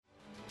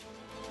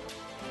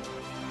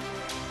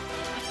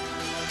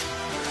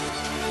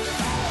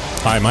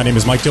Hi, my name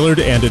is Mike Dillard,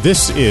 and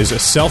this is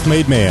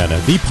Self-Made Man,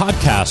 the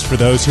podcast for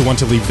those who want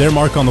to leave their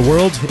mark on the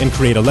world and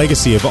create a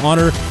legacy of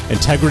honor,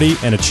 integrity,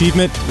 and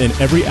achievement in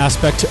every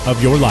aspect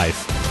of your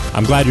life.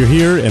 I'm glad you're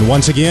here, and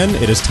once again,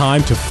 it is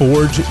time to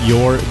forge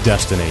your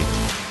destiny.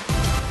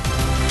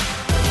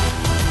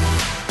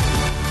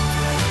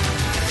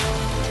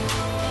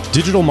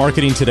 Digital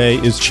marketing today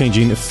is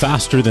changing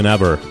faster than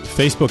ever.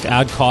 Facebook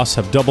ad costs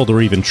have doubled or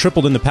even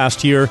tripled in the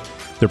past year.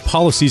 Their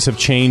policies have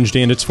changed,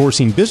 and it's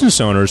forcing business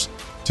owners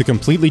to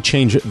completely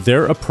change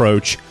their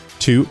approach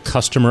to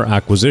customer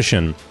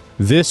acquisition.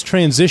 This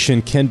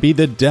transition can be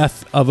the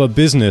death of a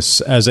business,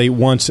 as a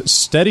once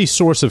steady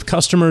source of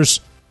customers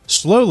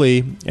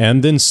slowly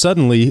and then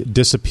suddenly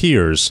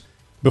disappears.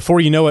 Before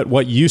you know it,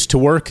 what used to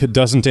work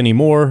doesn't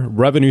anymore.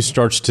 Revenue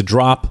starts to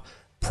drop,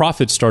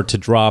 profits start to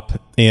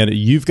drop, and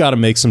you've got to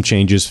make some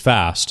changes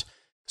fast.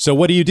 So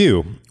what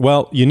do?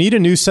 Well, you need a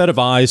new set of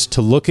eyes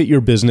to look at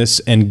your business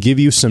and give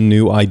you some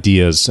new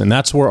ideas. And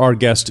that's where our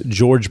guest,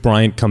 George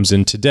Bryant, comes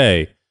in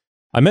today.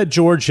 I met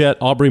George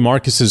at Aubrey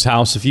Marcus's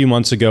house a few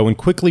months ago and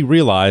quickly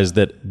realized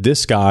that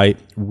this guy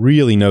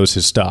really knows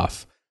his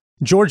stuff.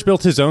 George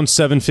built his own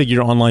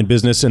seven-figure online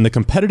business in the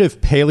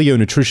competitive paleo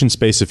nutrition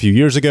space a few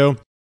years ago,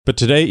 but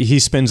today he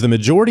spends the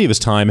majority of his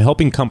time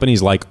helping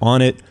companies like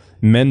Onnit,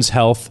 Men's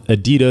Health,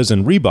 Adidas,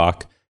 and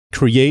Reebok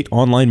create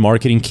online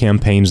marketing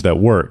campaigns that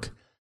work.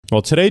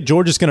 Well, today,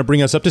 George is going to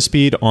bring us up to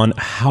speed on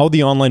how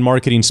the online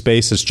marketing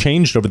space has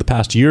changed over the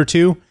past year or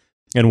two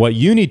and what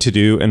you need to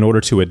do in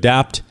order to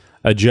adapt,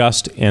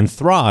 adjust, and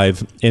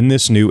thrive in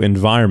this new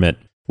environment.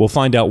 We'll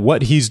find out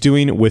what he's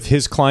doing with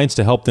his clients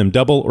to help them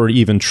double or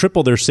even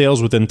triple their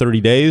sales within 30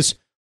 days,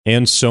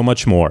 and so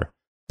much more.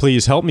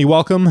 Please help me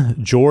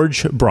welcome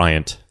George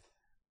Bryant.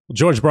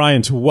 George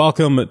Bryant,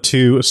 welcome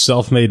to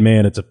Self-Made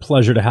Man. It's a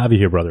pleasure to have you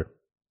here, brother.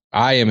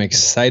 I am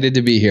excited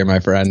to be here, my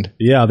friend.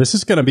 Yeah, this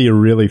is going to be a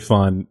really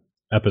fun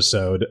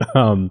episode.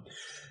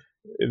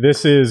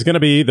 This is going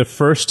to be the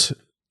first,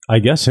 I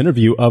guess,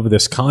 interview of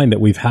this kind that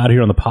we've had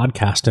here on the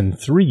podcast in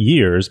 3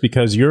 years,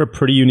 because you're a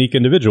pretty unique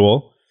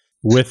individual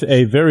with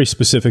a very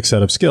specific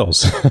set of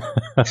skills.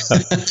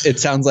 It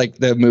sounds like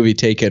the movie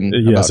Taken.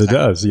 Yes, it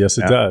does. Yes,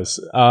 it does.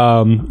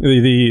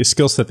 The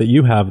skill set that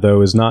you have,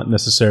 though, is not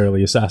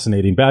necessarily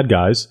assassinating bad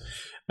guys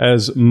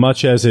as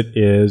much as it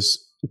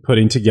is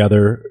putting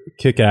together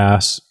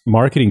kick-ass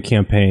marketing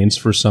campaigns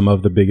for some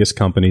of the biggest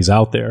companies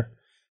out there.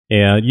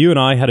 And you and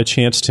I had a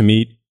chance to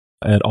meet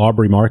at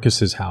Aubrey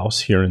Marcus's house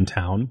here in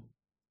town,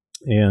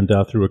 and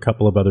through a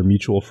couple of other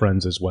mutual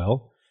friends as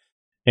well.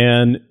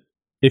 And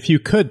if you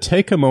could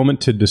take a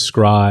moment to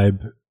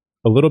describe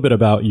a little bit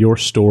about your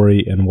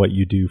story and what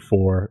you do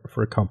for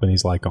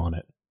companies like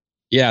Onnit.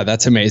 Yeah,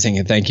 that's amazing,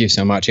 and thank you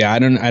so much. Yeah, I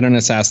don't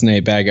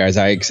assassinate bad guys.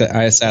 I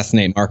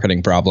assassinate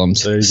marketing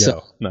problems. There you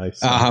go.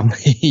 Nice.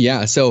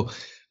 Yeah. So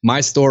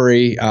my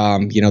story,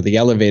 the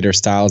elevator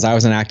styles. I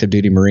was an active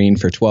duty Marine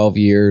for 12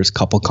 years,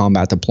 couple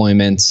combat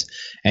deployments,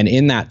 and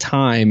in that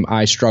time,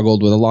 I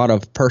struggled with a lot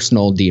of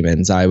personal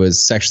demons. I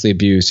was sexually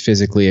abused,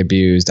 physically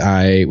abused.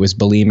 I was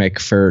bulimic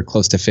for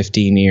close to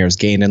 15 years,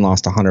 gained and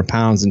lost 100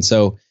 pounds, and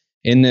so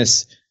in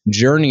this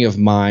journey of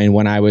mine,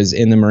 when I was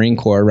in the Marine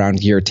Corps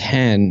around year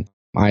 10.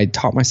 I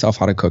taught myself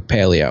how to cook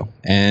paleo.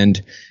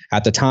 And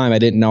at the time, I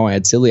didn't know I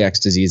had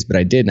celiac disease, but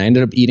I did. And I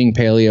ended up eating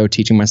paleo,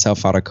 teaching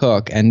myself how to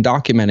cook, and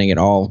documenting it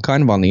all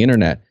kind of on the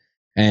internet.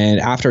 And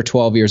after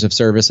 12 years of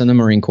service in the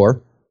Marine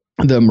Corps,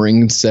 the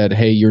Marines said,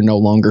 hey, you're no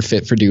longer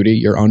fit for duty.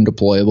 You're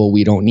undeployable.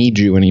 We don't need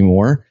you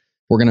anymore.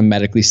 We're going to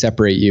medically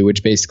separate you,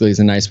 which basically is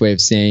a nice way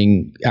of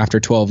saying after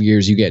 12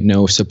 years, you get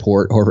no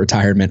support or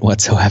retirement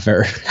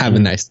whatsoever. Have a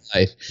nice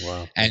life.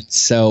 Wow. And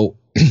so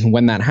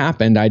when that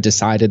happened, I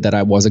decided that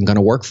I wasn't going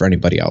to work for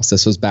anybody else.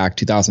 This was back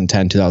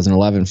 2010,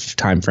 2011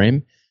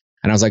 timeframe.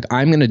 And I was like,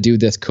 I'm going to do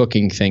this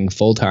cooking thing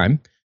full time,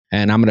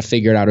 and I'm going to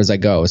figure it out as I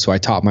go. So I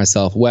taught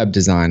myself web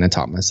design. I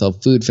taught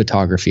myself food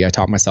photography. I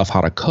taught myself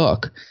how to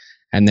cook.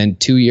 And then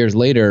 2 years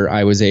later,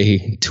 I was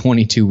a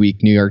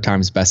 22-week New York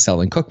Times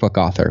bestselling cookbook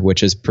author,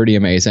 which is pretty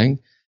amazing.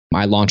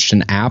 I launched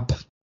an app.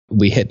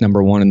 We hit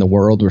number one in the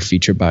world. We're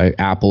featured by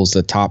Apple's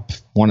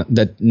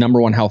the number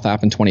one health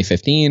app in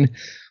 2015.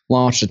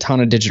 Launched a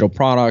ton of digital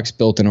products,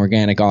 built an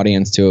organic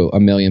audience to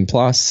 1 million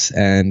plus.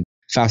 And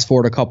fast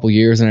forward a couple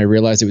years, and I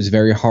realized it was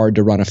very hard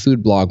to run a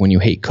food blog when you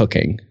hate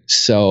cooking.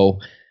 So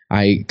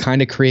I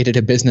kind of created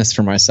a business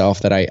for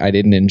myself that I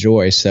didn't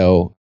enjoy.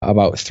 So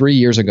about 3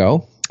 years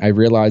ago, I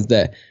realized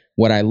that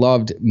what I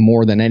loved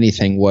more than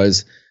anything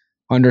was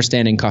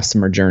understanding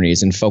customer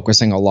journeys and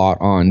focusing a lot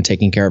on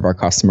taking care of our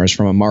customers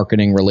from a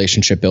marketing,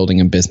 relationship building,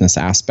 and business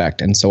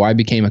aspect. And so I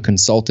became a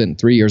consultant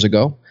 3 years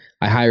ago.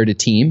 I hired a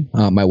team.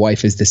 My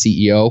wife is the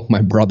CEO.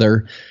 My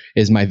brother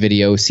is my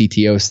video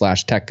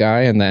CTO / tech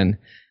guy. And then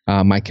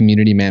my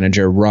community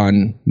manager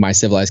run my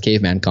Civilized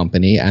Caveman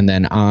company. And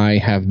then I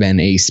have been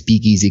a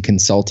speakeasy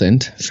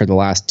consultant for the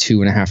last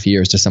 2.5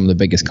 years to some of the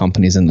biggest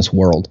companies in this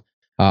world.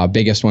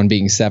 Biggest one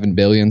being 7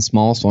 billion,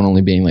 smallest one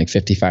only being like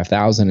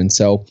 55,000. And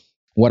so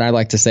what I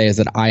like to say is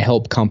that I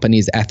help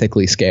companies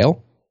ethically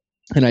scale.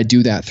 And I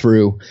do that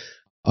through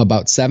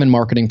about 7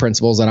 marketing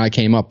principles that I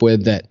came up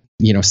with that,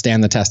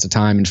 stand the test of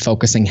time and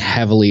focusing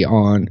heavily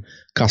on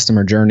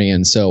customer journey.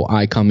 And so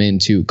I come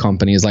into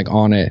companies like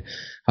Onnit,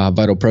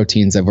 Vital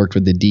Proteins. I've worked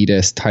with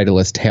Adidas,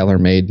 Titleist,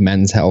 TaylorMade,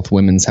 Men's Health,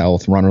 Women's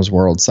Health, Runner's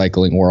World,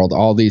 Cycling World,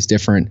 all these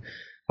different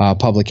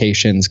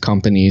publications,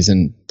 companies,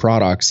 and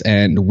products.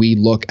 And we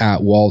look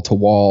at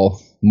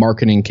wall-to-wall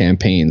marketing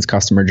campaigns,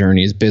 customer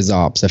journeys, biz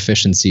ops,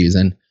 efficiencies,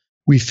 and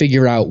we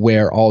figure out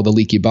where all the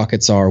leaky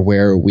buckets are,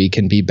 where we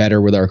can be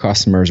better with our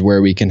customers,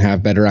 where we can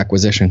have better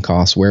acquisition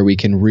costs, where we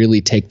can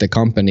really take the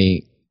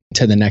company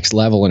to the next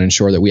level and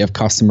ensure that we have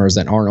customers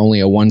that aren't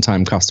only a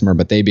one-time customer,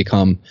 but they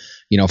become,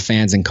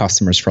 fans and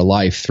customers for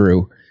life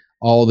through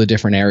all the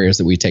different areas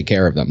that we take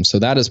care of them. So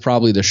that is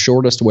probably the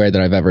shortest way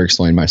that I've ever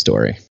explained my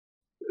story.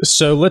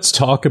 So let's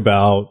talk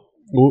about,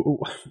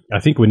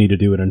 I think we need to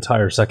do an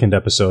entire second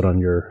episode on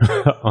your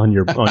on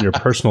your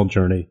personal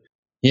journey.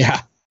 Yeah.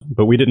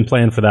 But we didn't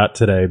plan for that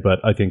today, but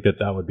I think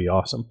that would be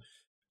awesome.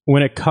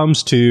 When it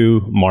comes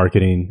to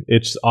marketing,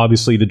 it's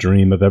obviously the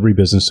dream of every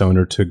business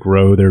owner to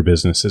grow their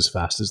business as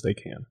fast as they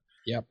can.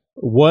 Yep.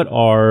 What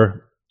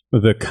are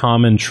the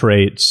common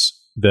traits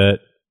that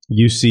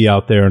you see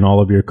out there in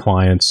all of your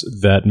clients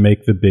that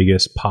make the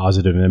biggest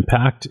positive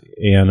impact?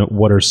 And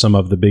what are some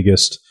of the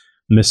biggest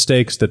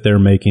mistakes that they're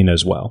making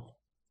as well?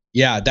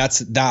 Yeah,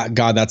 that's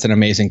an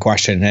amazing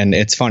question. And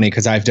it's funny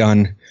because I've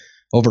done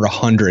over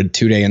 100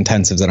 2-day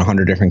intensives at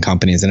 100 different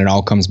companies, and it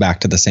all comes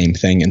back to the same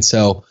thing. And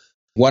so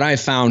what I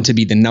found to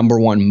be the number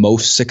one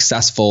most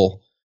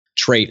successful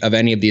trait of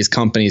any of these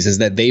companies is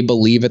that they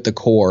believe at the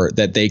core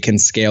that they can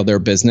scale their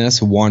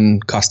business one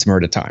customer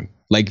at a time.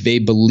 Like they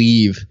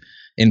believe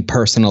in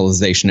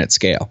personalization at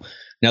scale.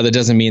 Now, that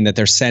doesn't mean that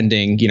they're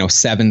sending,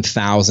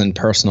 7,000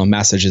 personal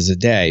messages a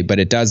day, but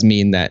it does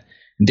mean that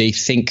they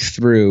think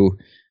through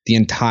the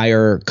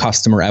entire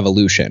customer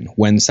evolution.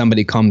 When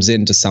somebody comes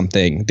into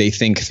something, they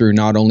think through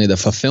not only the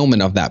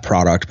fulfillment of that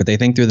product, but they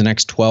think through the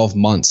next 12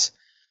 months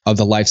of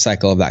the life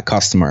cycle of that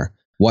customer.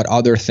 What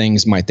other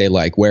things might they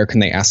like? Where can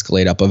they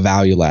escalate up a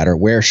value ladder?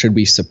 Where should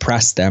we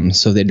suppress them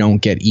so they don't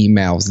get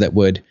emails that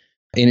would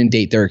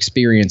inundate their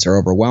experience or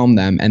overwhelm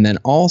them? And then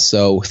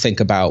also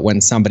think about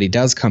when somebody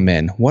does come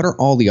in, what are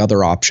all the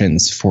other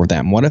options for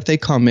them? What if they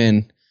come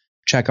in,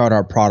 check out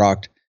our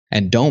product,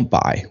 and don't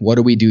buy? What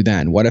do we do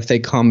then? What if they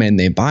come in,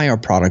 they buy our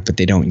product, but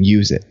they don't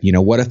use it?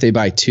 What if they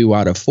buy 2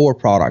 out of 4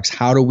 products?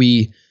 How do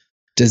we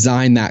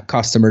design that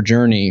customer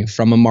journey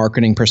from a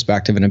marketing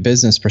perspective and a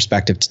business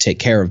perspective to take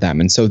care of them?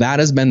 And so that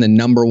has been the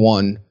number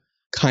one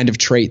kind of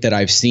trait that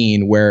I've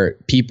seen where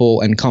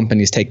people and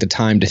companies take the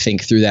time to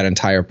think through that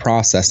entire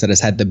process that has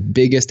had the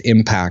biggest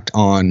impact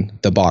on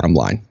the bottom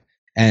line.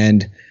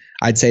 And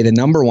I'd say the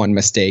number one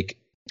mistake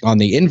on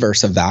the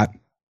inverse of that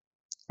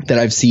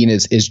I've seen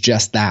is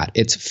just that.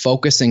 It's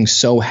focusing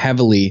so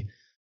heavily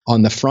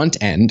on the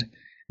front end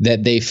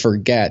that they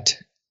forget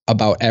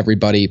about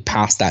everybody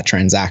past that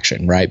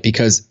transaction, right?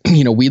 Because,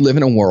 we live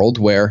in a world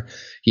where,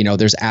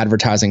 there's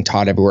advertising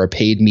taught everywhere,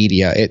 paid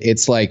media.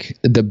 It's like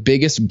the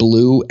biggest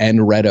blue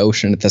and red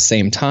ocean at the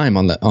same time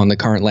on the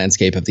current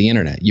landscape of the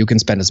internet. You can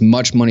spend as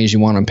much money as you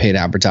want on paid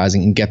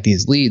advertising and get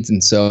these leads.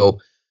 And so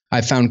I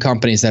found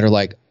companies that are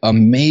like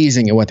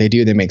amazing at what they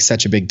do. They make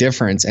such a big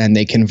difference and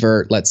they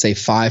convert, let's say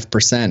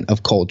 5%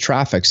 of cold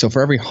traffic. So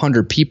for every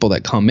 100 people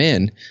that come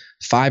in,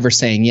 5 are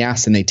saying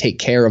yes and they take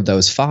care of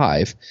those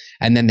 5.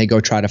 And then they go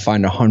try to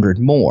find 100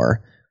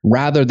 more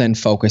rather than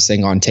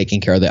focusing on taking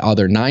care of the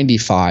other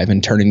 95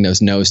 and turning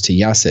those no's to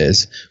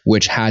yeses,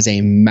 which has a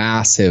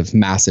massive,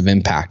 massive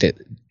impact. It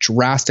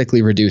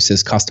drastically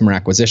reduces customer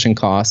acquisition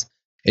costs.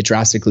 It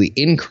drastically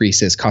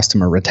increases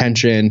customer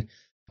retention,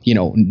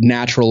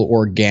 natural,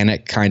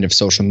 organic kind of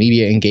social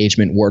media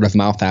engagement, word of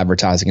mouth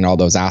advertising, and all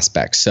those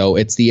aspects. So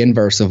it's the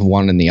inverse of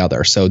one and the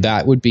other. So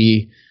that would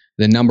be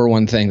the number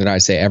one thing that I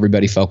say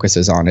everybody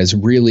focuses on is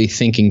really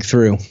thinking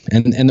through.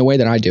 And the way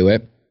that I do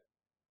it,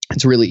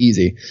 it's really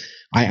easy.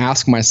 I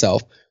ask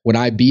myself, would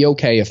I be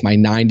okay if my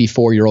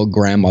 94-year-old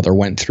grandmother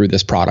went through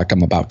this product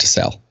I'm about to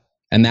sell?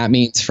 And that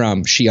means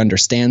from she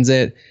understands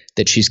it,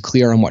 that she's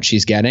clear on what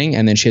she's getting,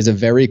 and then she has a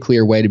very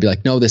clear way to be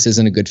like, no, this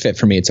isn't a good fit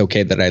for me. It's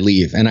okay that I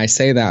leave. And I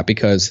say that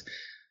because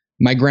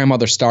my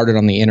grandmother started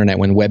on the internet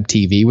when web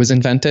TV was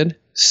invented.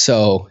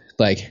 So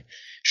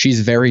she's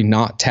very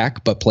not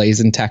tech, but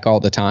plays in tech all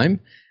the time.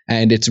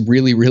 And it's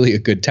really, really a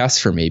good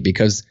test for me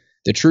because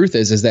the truth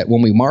is that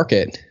when we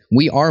market,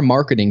 we are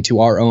marketing to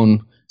our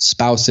own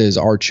spouses,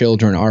 our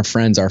children, our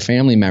friends, our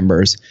family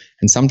members.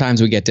 And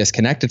sometimes we get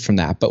disconnected from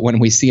that. But when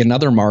we see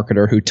another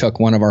marketer who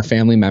took one of our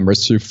family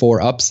members through 4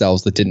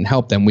 upsells that didn't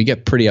help them, we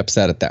get pretty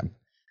upset at them.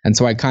 And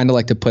so I kind of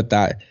like to put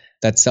that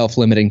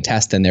self-limiting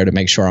test in there to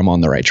make sure I'm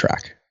on the right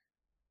track.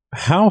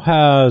 How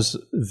has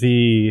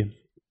the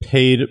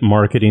paid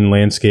marketing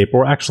landscape,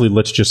 or actually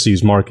let's just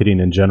use marketing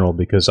in general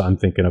because I'm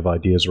thinking of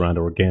ideas around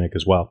organic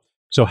as well.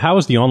 So how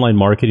has the online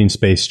marketing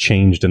space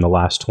changed in the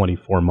last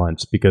 24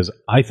 months? Because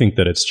I think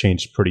that it's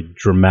changed pretty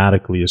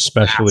dramatically,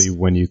 especially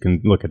when you can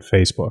look at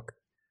Facebook.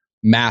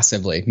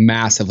 Massively.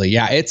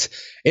 Yeah,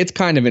 it's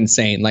kind of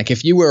insane. Like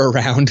if you were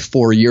around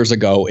 4 years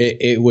ago,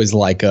 it was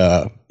like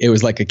a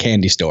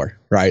candy store,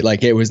 right?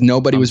 Like it was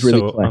nobody was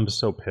really playing. I'm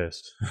so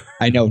pissed.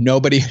 I know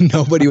nobody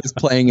was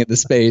playing in the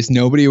space.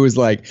 Nobody was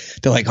like,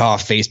 they're like, oh,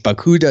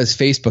 Facebook, who does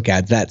Facebook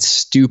ads? That's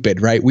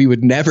stupid, right? We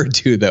would never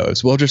do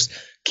those. We'll just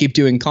keep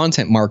doing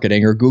content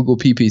marketing or Google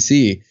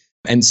PPC.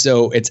 And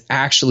so it's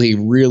actually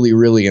really,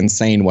 really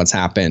insane what's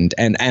happened.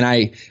 And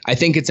I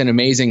think it's an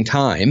amazing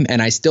time.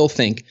 And I still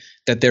think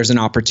that there's an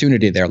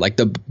opportunity there. Like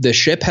the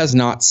ship has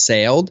not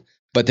sailed,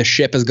 but the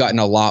ship has gotten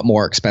a lot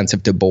more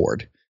expensive to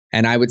board.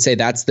 And I would say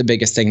that's the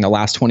biggest thing the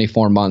last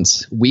 24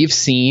 months. We've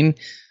seen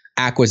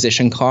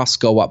acquisition costs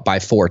go up by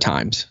 4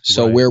 times.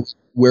 So right.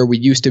 where we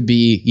used to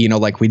be,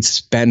 like we'd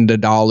spend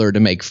 $1 to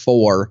make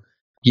 4,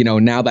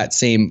 now that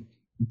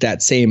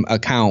same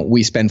account,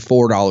 we spend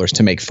 $4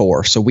 to make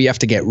 4. So we have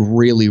to get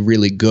really,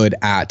 really good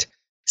at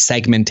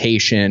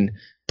segmentation,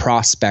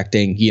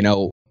 prospecting,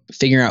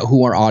 figuring out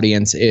who our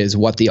audience is,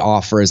 what the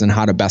offer is, and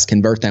how to best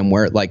convert them.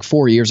 Where like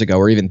 4 years ago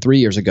or even 3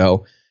 years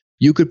ago,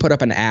 you could put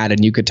up an ad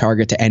and you could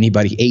target to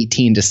anybody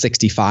 18 to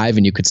 65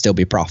 and you could still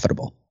be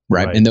profitable.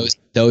 Right. And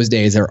those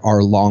days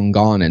are long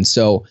gone. And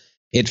so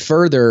it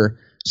further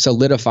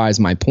solidifies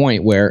my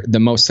point where the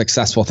most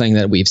successful thing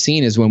that we've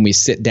seen is when we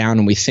sit down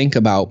and we think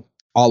about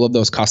all of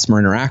those customer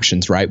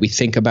interactions, right? We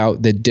think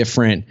about the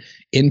different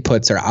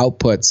inputs or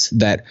outputs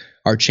that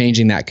are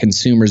changing that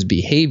consumer's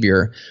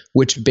behavior,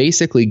 which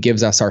basically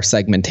gives us our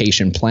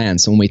segmentation plan.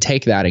 So when we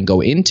take that and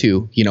go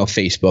into,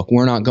 Facebook,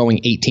 we're not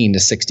going 18 to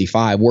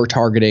 65. We're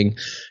targeting,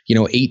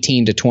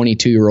 18 to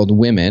 22-year-old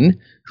women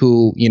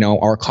who,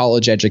 are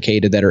college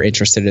educated that are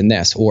interested in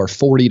this, or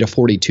 40 to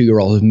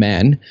 42-year-old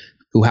men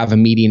who have a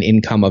median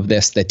income of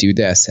this that do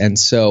this. And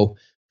so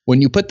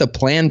when you put the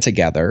plan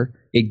together,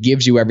 it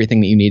gives you everything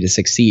that you need to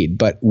succeed.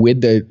 But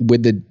with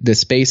the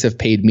space of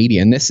paid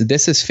media, and this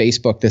is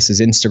Facebook, this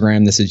is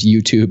Instagram, this is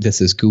YouTube, this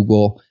is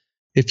Google.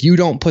 If you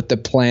don't put the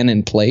plan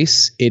in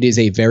place, it is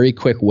a very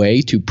quick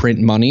way to print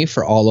money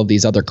for all of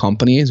these other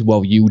companies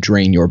while you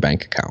drain your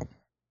bank account.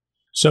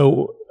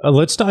 So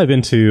let's dive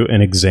into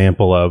an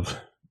example of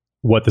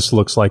what this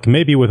looks like,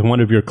 maybe with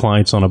one of your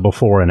clients on a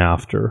before and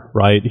after,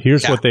 right?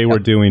 Here's what they were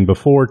doing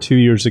before 2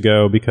 years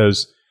ago,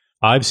 because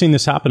I've seen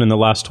this happen in the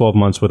last 12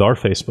 months with our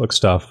Facebook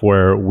stuff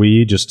where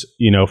we just,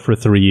 for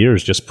 3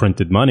 years just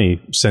printed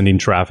money, sending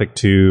traffic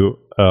to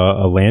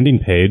a landing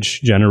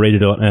page,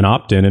 generated an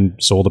opt-in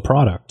and sold a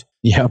product.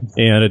 Yeah.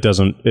 And it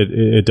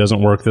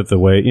doesn't work the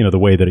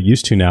way that it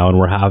used to now. And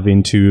we're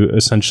having to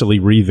essentially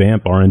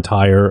revamp our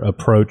entire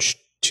approach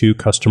to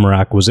customer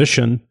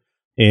acquisition.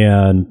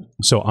 And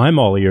so I'm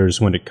all ears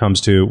when it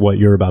comes to what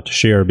you're about to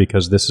share,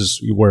 because this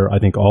is where I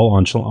think all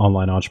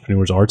online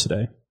entrepreneurs are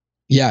today.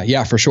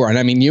 Yeah, for sure. And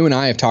I mean, you and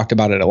I have talked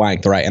about it at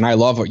length, right? And I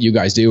love what you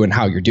guys do and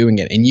how you're doing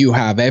it. And you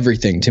have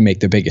everything to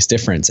make the biggest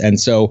difference. And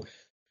so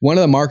one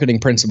of the marketing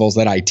principles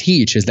that I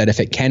teach is that if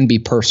it can be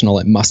personal,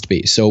 it must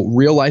be. So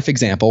real life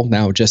example,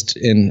 now just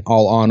in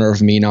all honor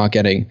of me not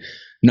getting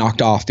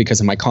knocked off because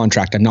of my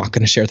contract, I'm not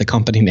going to share the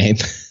company name.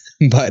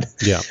 But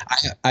yeah,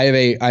 I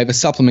have a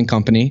supplement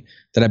company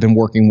that I've been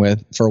working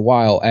with for a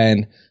while.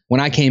 And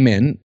when I came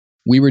in,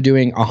 we were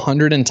doing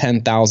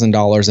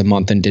 $110,000 a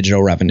month in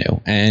digital revenue.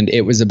 And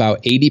it was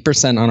about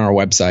 80% on our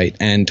website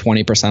and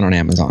 20% on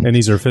Amazon. And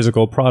these are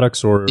physical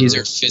products or? These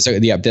are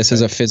physical. Yeah, this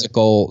is a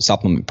physical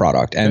supplement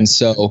product. And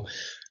so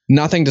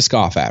nothing to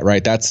scoff at,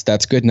 right?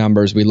 That's good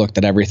numbers. We looked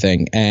at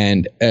everything.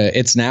 And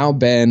it's now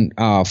been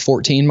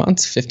 15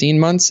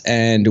 months.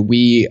 And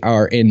we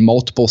are in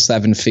multiple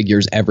 7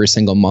 figures every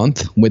single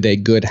month with a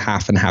good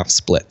half and half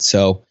split.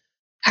 So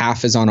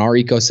half is on our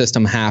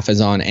ecosystem, half is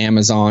on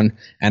Amazon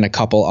and a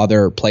couple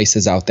other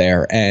places out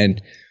there.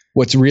 And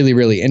what's really,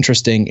 really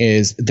interesting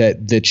is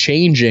that the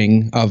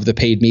changing of the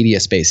paid media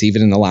space,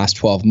 even in the last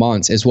 12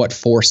 months, is what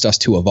forced us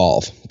to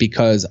evolve,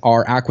 because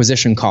our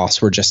acquisition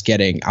costs were just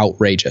getting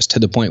outrageous to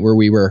the point where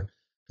we were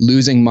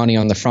losing money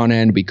on the front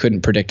end. We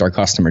couldn't predict our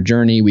customer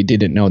journey. We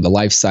didn't know the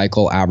life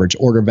cycle, average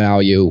order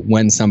value,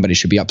 when somebody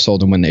should be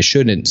upsold and when they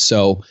shouldn't.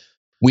 So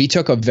we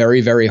took a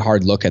very, very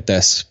hard look at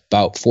this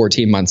about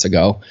 14 months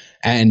ago.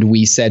 And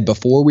we said,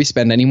 before we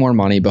spend any more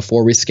money,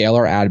 before we scale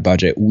our ad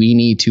budget, we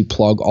need to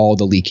plug all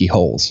the leaky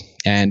holes.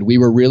 And we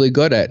were really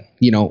good at,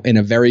 in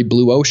a very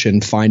blue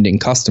ocean, finding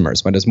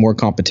customers. But as more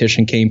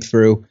competition came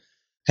through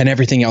and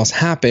everything else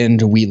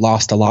happened, we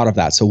lost a lot of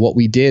that. So what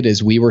we did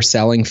is we were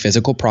selling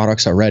physical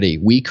products already.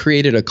 We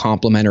created a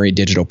complementary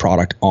digital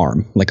product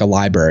arm, like a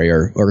library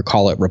or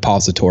call it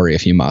repository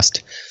if you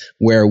must,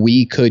 where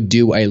we could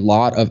do a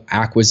lot of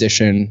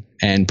acquisition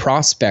and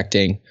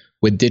prospecting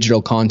with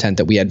digital content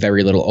that we had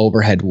very little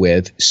overhead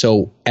with.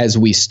 So as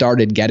we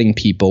started getting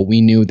people,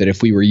 we knew that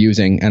if we were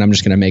using, and I'm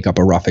just going to make up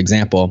a rough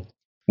example,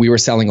 we were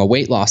selling a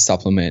weight loss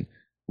supplement.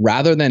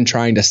 Rather than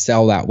trying to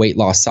sell that weight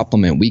loss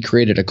supplement, we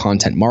created a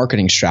content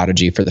marketing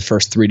strategy for the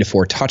first 3 to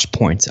 4 touch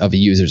points of a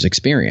user's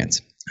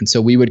experience. And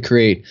so we would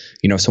create,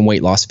 some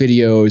weight loss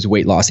videos,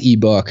 weight loss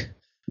ebook,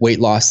 weight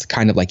loss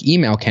kind of like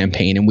email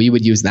campaign, and we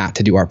would use that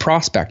to do our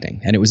prospecting.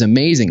 And it was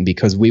amazing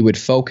because we would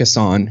focus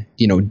on,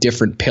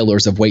 different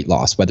pillars of weight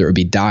loss, whether it would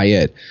be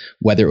diet,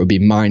 whether it would be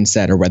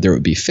mindset, or whether it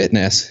would be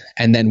fitness.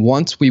 And then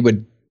once we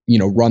would,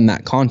 run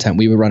that content,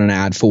 we would run an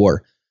ad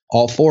for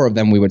all 4 of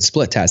them. We would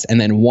split test.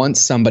 And then once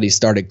somebody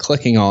started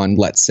clicking on,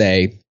 let's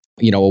say,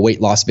 a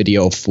weight loss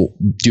video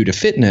due to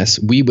fitness,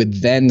 we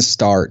would then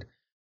start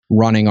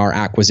running our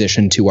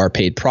acquisition to our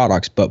paid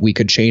products. But we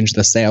could change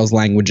the sales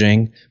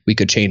languaging, we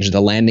could change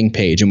the landing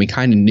page, and we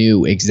kind of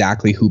knew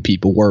exactly who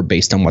people were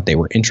based on what they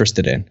were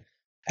interested in.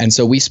 And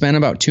so we spent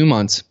about 2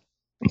 months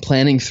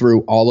planning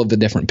through all of the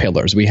different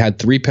pillars. We had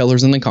 3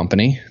 pillars in the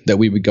company that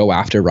we would go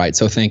after, right?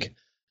 So think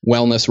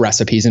wellness,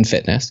 recipes, and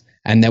fitness.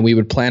 And then we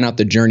would plan out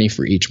the journey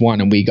for each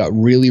one. And we got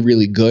really,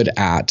 really good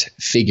at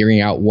figuring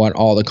out what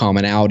all the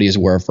commonalities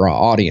were for our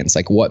audience,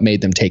 like what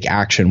made them take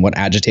action, what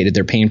agitated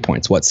their pain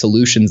points, what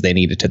solutions they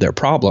needed to their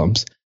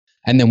problems.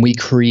 And then we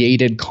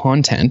created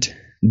content,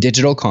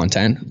 digital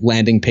content,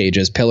 landing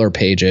pages, pillar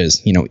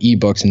pages,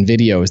 ebooks and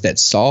videos that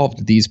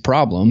solved these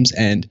problems.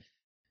 And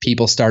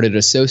people started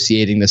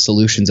associating the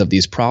solutions of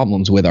these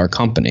problems with our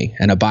company.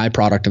 And a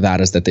byproduct of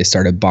that is that they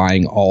started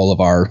buying all of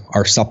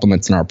our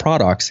supplements and our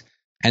products.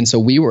 And so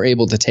we were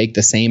able to take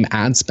the same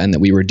ad spend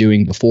that we were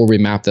doing before we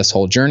mapped this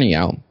whole journey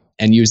out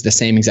and use the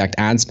same exact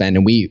ad spend.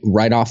 And we,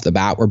 right off the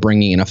bat, we're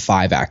bringing in a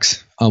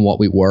 5x on what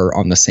we were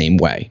on the same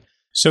way.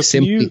 So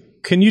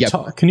can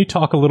you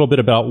talk a little bit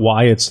about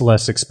why it's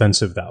less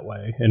expensive that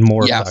way and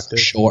more effective?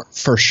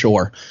 For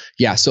sure.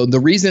 Yeah. So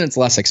the reason it's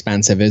less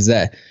expensive is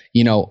that,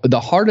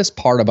 the hardest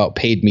part about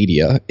paid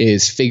media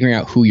is figuring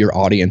out who your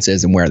audience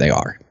is and where they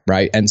are.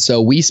 Right. And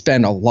so we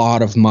spend a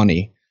lot of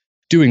money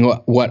doing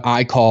what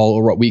I call,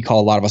 or what we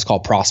call, a lot of us call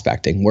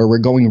prospecting, where we're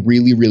going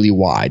really, really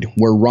wide.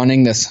 We're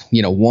running this,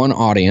 one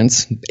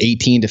audience,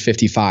 18 to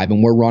 55,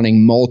 and we're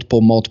running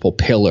multiple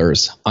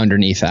pillars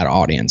underneath that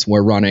audience.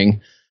 We're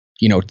running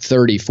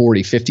 30,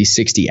 40, 50,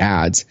 60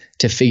 ads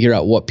to figure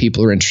out what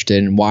people are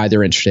interested in, why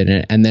they're interested in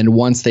it. And then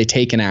once they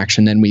take an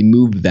action, then we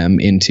move them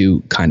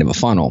into kind of a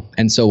funnel.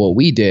 And so what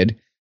we did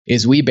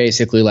is we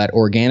basically let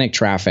organic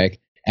traffic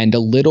and a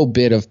little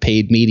bit of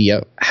paid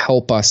media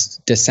help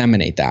us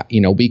disseminate that.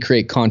 We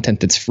create content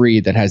that's free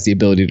that has the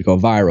ability to go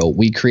viral.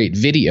 We create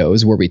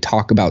videos where we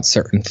talk about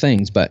certain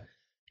things, but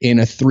in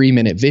a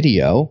 3-minute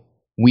video,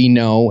 we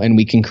know and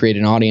we can create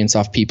an audience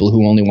off people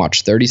who only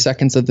watch 30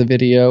 seconds of the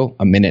video,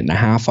 a minute and a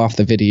half off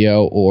the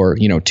video, or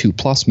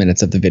 2+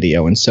 minutes of the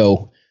video. And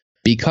so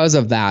because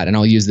of that, and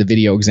I'll use the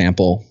video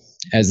example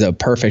as a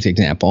perfect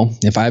example,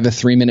 if I have a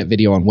 3-minute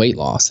video on weight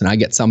loss and I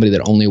get somebody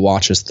that only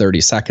watches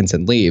 30 seconds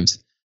and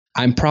leaves,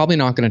 I'm probably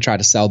not going to try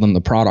to sell them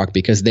the product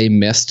because they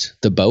missed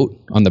the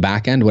boat on the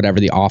back end, whatever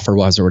the offer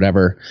was or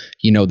whatever,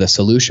 the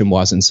solution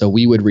was. And so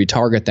we would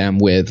retarget them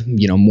with,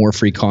 more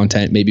free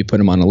content, maybe put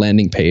them on a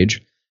landing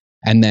page.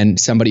 And then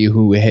somebody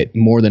who hit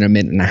more than a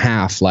minute and a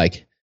half,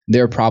 like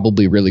they're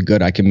probably really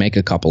good. I can make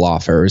a couple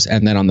offers.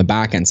 And then on the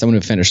back end, someone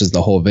who finishes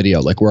the whole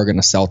video, like we're going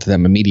to sell to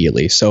them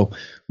immediately. So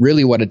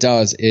really what it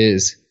does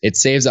is it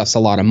saves us a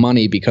lot of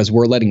money because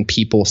we're letting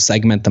people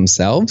segment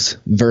themselves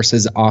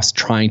versus us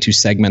trying to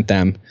segment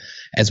them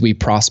as we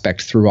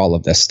prospect through all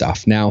of this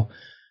stuff. Now,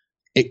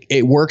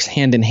 it works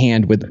hand in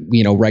hand with,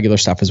 regular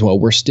stuff as well.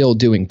 We're still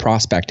doing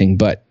prospecting,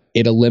 but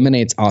it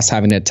eliminates us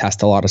having to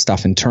test a lot of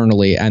stuff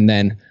internally. And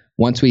then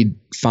once we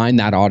find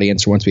that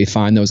audience, or once we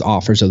find those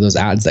offers or those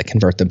ads that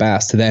convert the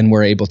best, then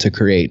we're able to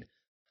create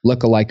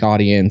lookalike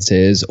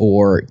audiences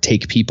or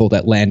take people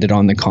that landed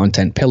on the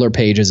content pillar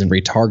pages and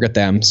retarget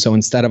them. So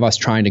instead of us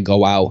trying to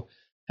go out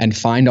and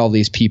find all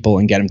these people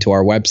and get them to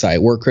our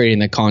website, we're creating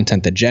the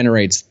content that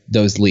generates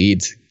those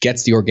leads,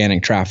 gets the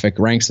organic traffic,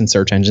 ranks in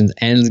search engines,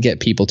 and get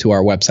people to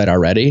our website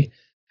already.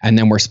 And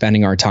then we're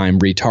spending our time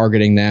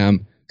retargeting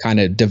them, kind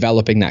of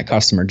developing that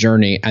customer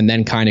journey, and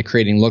then kind of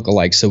creating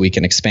lookalikes so we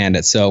can expand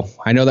it. So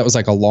I know that was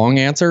like a long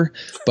answer,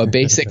 but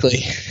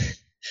basically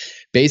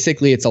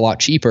it's a lot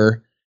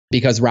cheaper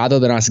because rather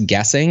than us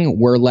guessing,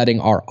 we're letting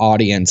our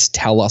audience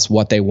tell us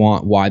what they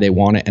want, why they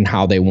want it, and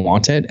how they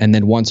want it. And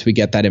then once we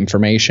get that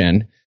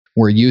information,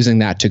 we're using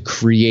that to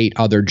create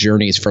other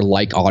journeys for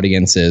like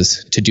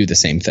audiences to do the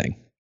same thing.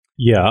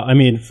 Yeah. I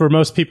mean, for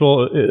most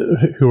people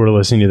who are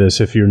listening to this,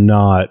 if you're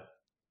not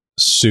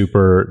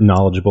super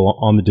knowledgeable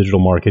on the digital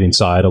marketing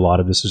side, a lot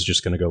of this is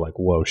just going to go like,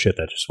 whoa, shit,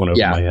 that just went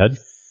over my head.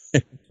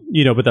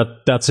 But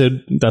that's it.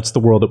 That's the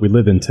world that we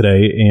live in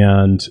today.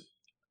 And,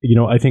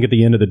 I think at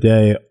the end of the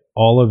day,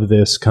 all of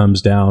this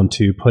comes down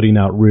to putting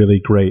out really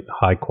great,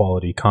 high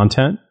quality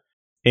content.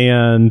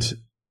 And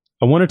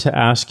I wanted to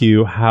ask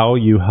you how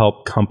you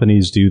help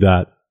companies do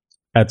that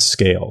at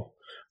scale,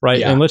 right?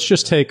 Yeah. And let's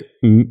just take,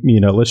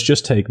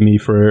 me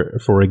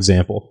for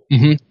example,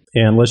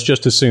 and let's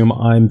just assume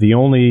I'm the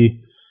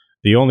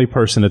only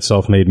person at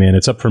Self-Made Man.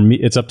 It's up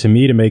to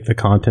me to make the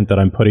content that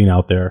I'm putting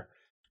out there.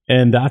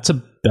 And that's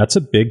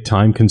a big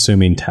time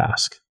consuming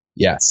task.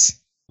 Yes.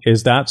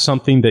 Is that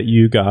something that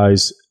you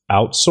guys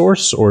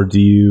outsource, or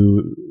do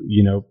you,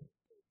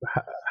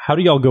 how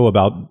do y'all go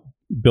about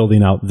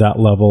building out that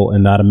level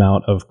and that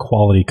amount of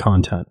quality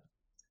content?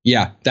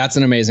 Yeah, that's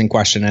an amazing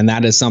question. And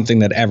that is something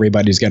that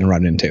everybody's going to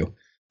run into,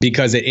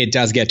 because it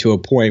does get to a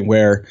point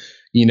where,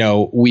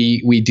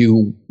 we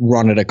do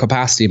run at a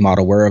capacity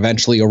model where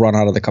eventually you'll run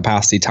out of the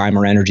capacity, time,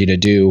 or energy to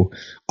do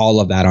all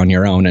of that on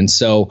your own. And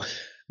so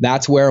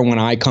that's where, when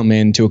I come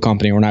into a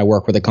company, when I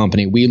work with a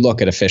company, we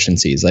look at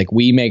efficiencies. Like,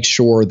 we make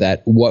sure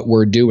that what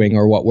we're doing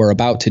or what we're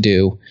about to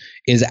do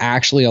is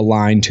actually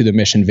aligned to the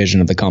mission vision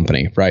of the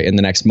company, right? In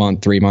the next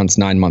month, 3 months,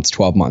 9 months,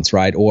 12 months,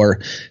 right?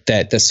 Or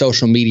that the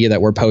social media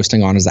that we're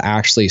posting on is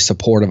actually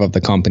supportive of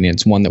the company.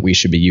 It's one that we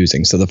should be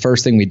using. So the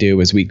first thing we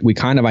do is we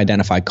kind of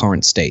identify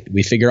current state.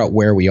 We figure out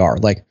where we are.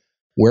 Like,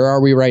 where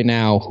are we right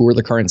now? Who are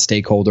the current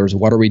stakeholders?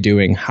 What are we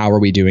doing? How are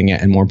we doing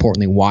it? And more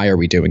importantly, why are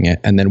we doing it?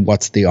 And then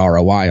what's the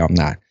ROI on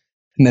that?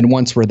 And then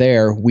once we're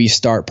there, we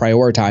start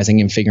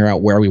prioritizing and figuring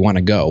out where we want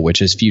to go,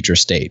 which is future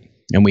state.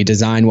 And we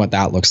design what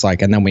that looks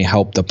like, and then we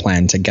help the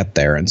plan to get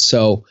there. And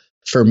so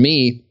for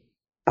me,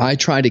 I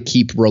try to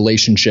keep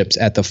relationships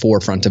at the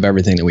forefront of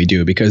everything that we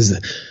do, because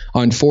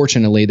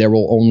unfortunately, there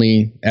will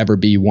only ever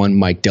be one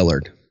Mike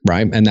Dillard,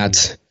 right? And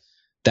that's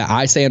that.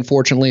 I say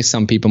unfortunately.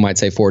 Some people might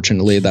say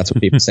fortunately. That's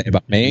what people say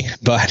about me,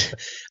 but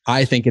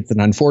I think it's an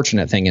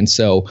unfortunate thing. And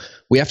so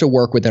we have to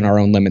work within our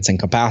own limits and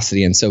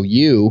capacity. And so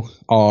you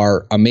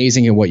are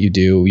amazing at what you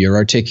do. You're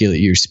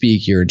articulate, you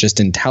speak, you're just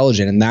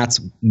intelligent. And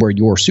that's where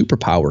your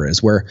superpower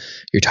is, where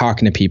you're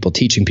talking to people,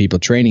 teaching people,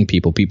 training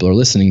people, people are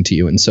listening to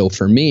you. And so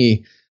for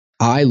me,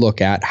 I look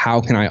at how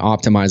can I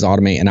optimize,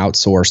 automate, and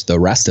outsource the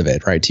rest of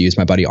it, right? To use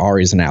my buddy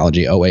Ari's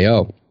analogy,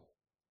 OAO.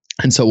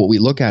 And so what we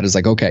look at is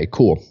like, okay,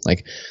 cool.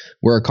 Like,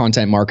 we're a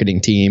content marketing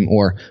team,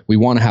 or we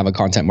want to have a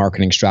content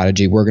marketing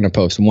strategy. We're going to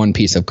post one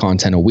piece of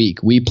content a week.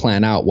 We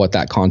plan out what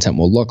that content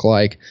will look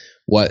like,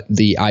 what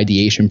the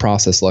ideation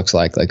process looks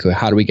like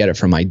how do we get it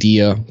from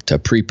idea to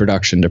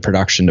pre-production to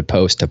production to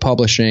post to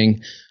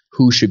publishing,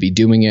 who should be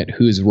doing it,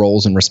 whose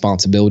roles and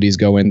responsibilities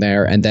go in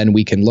there. And then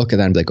we can look at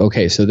that and be like,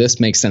 okay, so this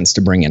makes sense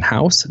to bring in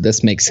house.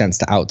 This makes sense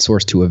to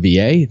outsource to a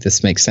VA.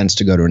 This makes sense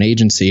to go to an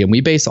agency. And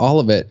we base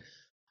all of it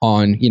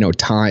on,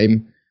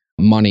 time,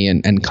 money,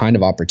 and kind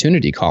of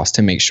opportunity cost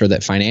to make sure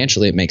that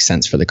financially it makes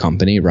sense for the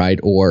company, right?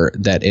 Or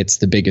that it's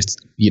the biggest,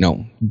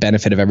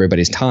 benefit of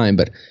everybody's time.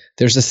 But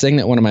there's this thing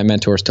that one of my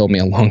mentors told me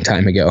a long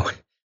time ago,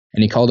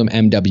 and he called them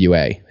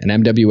MWA.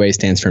 And MWA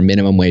stands for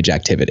minimum wage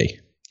activity.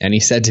 And he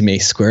said to me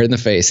square in the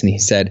face, and he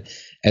said,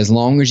 as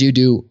long as you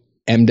do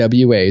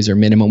MWAs or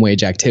minimum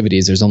wage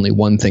activities, there's only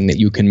one thing that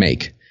you can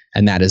make,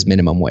 and that is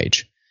minimum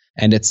wage.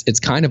 And it's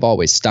kind of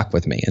always stuck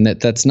with me. And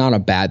that's not a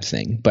bad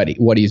thing. But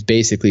what he's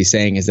basically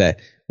saying is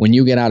that when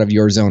you get out of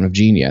your zone of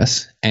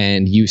genius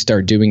and you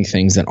start doing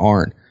things that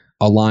aren't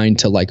aligned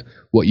to like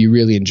what you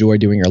really enjoy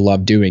doing or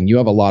love doing, you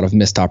have a lot of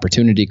missed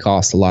opportunity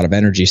costs, a lot of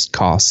energy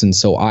costs. And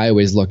so I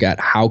always look at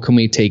how can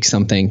we take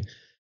something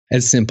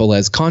as simple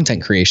as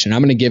content creation.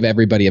 I'm going to give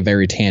everybody a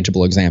very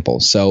tangible example.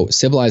 So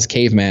Civilized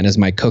Caveman is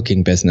my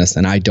cooking business,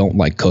 and I don't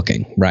like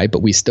cooking, right?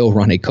 But we still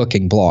run a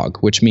cooking blog,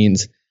 which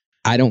means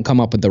I don't come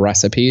up with the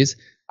recipes.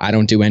 I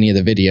don't do any of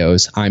the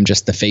videos. I'm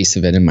just the face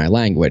of it in my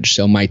language.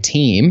 So my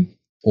team,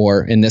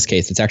 or in this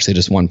case, it's actually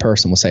just one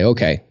person, will say,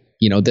 okay,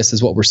 this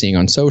is what we're seeing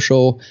on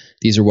social.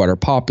 These are what are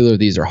popular.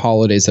 These are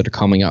holidays that are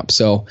coming up.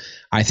 So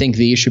I think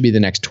these should be the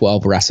next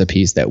 12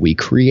 recipes that we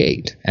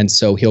create. And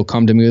so he'll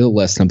come to me with a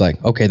list, and I'm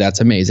like, okay,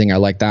 that's amazing. I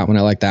like that one.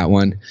 I like that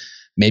one.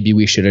 Maybe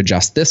we should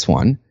adjust this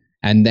one.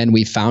 And then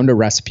we found a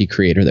recipe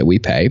creator that we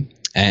pay.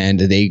 And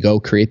they go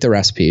create the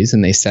recipes,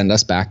 and they send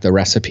us back the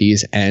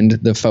recipes and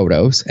the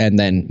photos. And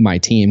then my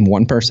team,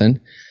 one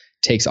person,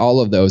 takes all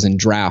of those and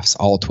drafts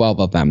all 12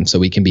 of them, so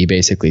we can be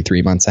basically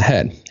 3 months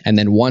ahead. And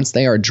then once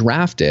they are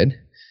drafted,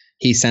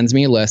 he sends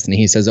me a list, and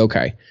he says,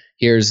 okay,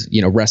 here's,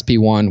 recipe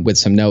 1 with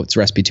some notes,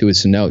 recipe 2 with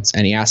some notes.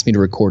 And he asked me to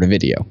record a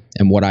video.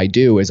 And what I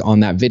do is on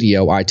that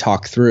video, I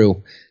talk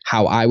through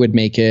how I would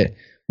make it,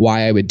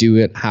 why I would do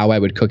it, how I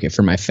would cook it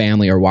for my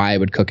family, or why I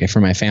would cook it for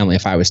my family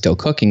if I was still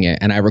cooking it.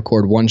 And I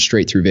record one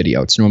straight through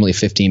video. It's normally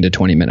 15 to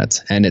 20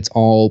 minutes. And it's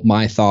all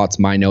my thoughts,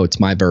 my notes,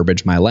 my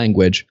verbiage, my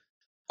language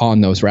on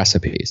those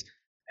recipes.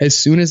 As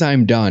soon as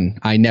I'm done,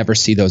 I never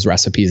see those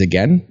recipes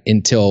again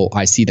until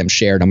I see them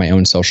shared on my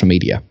own social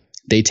media.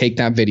 They take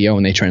that video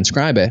and they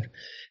transcribe it,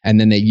 and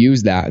then they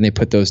use that and they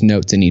put those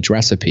notes in each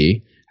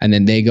recipe. And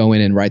then they go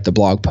in and write the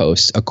blog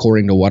posts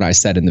according to what I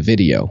said in the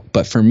video.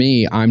 But for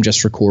me, I'm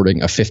just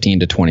recording a 15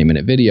 to 20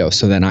 minute video.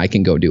 So then I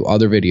can go do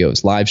other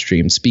videos, live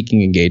streams,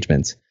 speaking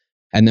engagements.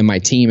 And then my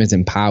team is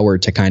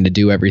empowered to kind of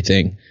do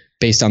everything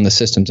based on the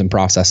systems and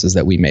processes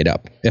that we made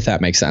up, if that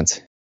makes sense.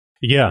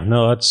 Yeah,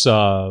 no, that's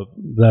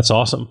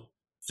awesome.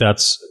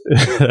 That's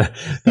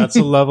that's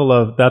a level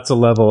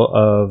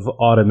of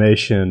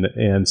automation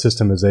and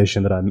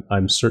systemization that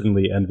I'm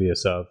certainly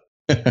envious of.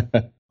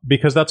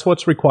 Because that's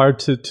what's required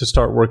to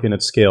start working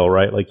at scale,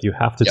 right? Like you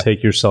have to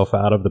take yourself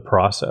out of the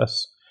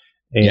process.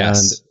 And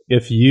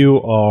if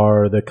you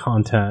are the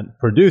content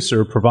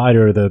producer,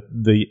 provider,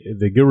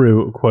 the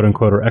guru, quote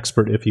unquote, or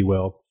expert, if you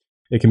will,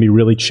 it can be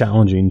really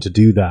challenging to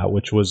do that,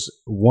 which was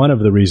one of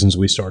the reasons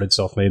we started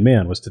Self-Made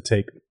Man, was to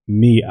take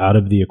me out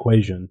of the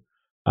equation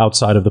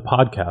outside of the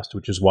podcast,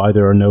 which is why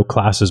there are no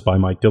classes by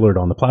Mike Dillard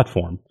on the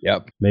platform.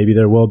 Yep. Maybe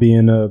there will be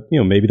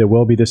maybe there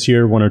will be this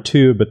year, 1 or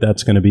 2, but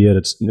that's going to be it.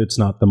 It's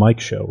not the Mike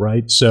show,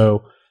 right?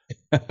 So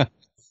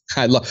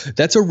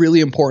that's a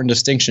really important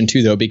distinction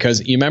too, though,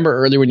 because you remember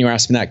earlier when you were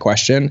asking that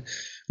question,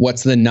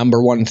 what's the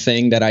number one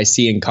thing that I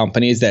see in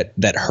companies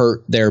that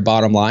hurt their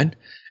bottom line?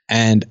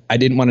 And I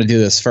didn't want to do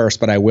this first,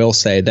 but I will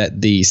say that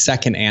the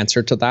second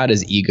answer to that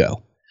is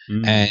ego.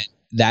 Mm. And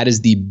that is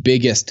the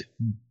biggest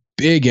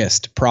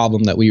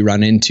problem that we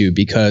run into,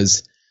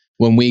 because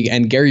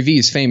and Gary Vee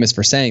is famous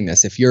for saying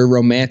this, if you're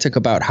romantic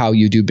about how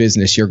you do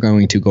business, you're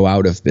going to go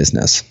out of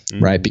business,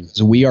 right?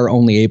 Because we are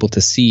only able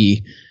to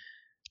see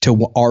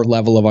to our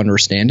level of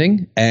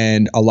understanding.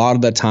 And a lot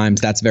of the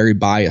times that's very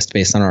biased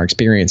based on our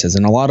experiences.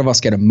 And a lot of us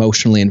get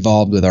emotionally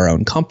involved with our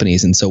own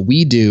companies. And so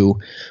we do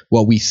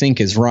what we think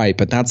is right,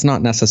 but that's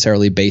not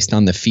necessarily based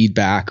on the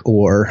feedback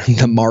or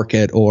the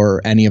market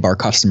or any of our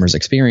customers'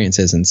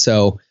 experiences. And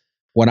so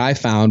what I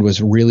found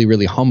was really,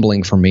 really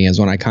humbling for me is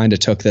when I kind of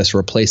took this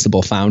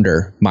replaceable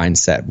founder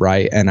mindset,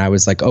 right? And I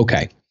was like,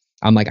 okay,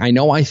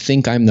 I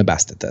think I'm the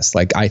best at this.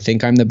 Like, I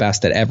think I'm the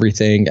best at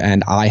everything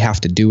and I have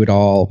to do it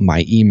all,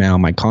 my email,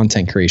 my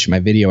content creation, my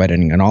video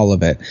editing and all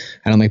of it.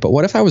 And I'm like, but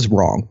what if I was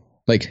wrong?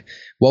 Like,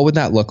 what would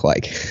that look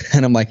like?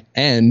 And I'm like,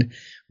 and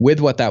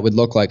with what that would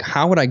look like,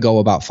 how would I go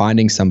about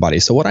finding somebody?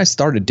 So what I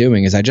started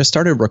doing is I just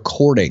started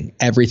recording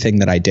everything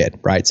that I did,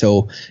 right?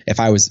 So if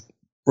I was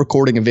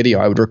recording a video,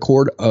 I would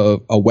record a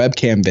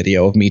webcam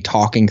video of me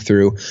talking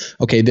through,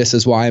 okay, this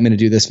is why I'm going to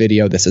do this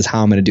video. This is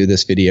how I'm going to do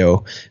this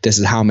video. This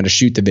is how I'm going to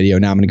shoot the video.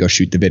 Now I'm going to go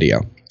shoot the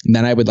video. And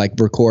then I would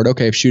record,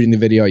 okay, if shooting the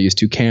video, I use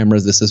 2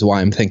 cameras. This is why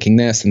I'm thinking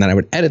this. And then I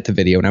would edit the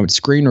video and I would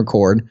screen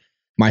record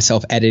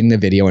myself editing the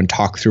video and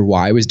talk through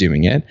why I was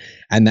doing it.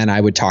 And then I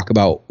would talk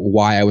about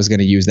why I was going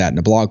to use that in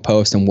a blog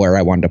post and where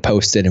I wanted to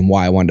post it and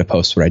why I wanted to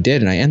post what I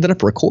did. And I ended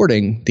up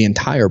recording the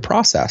entire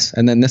process.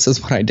 And then this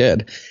is what I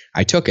did.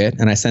 I took it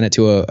and I sent it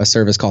to a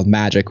service called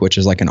Magic, which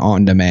is like an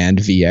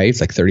on-demand VA.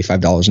 It's like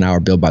 $35 an hour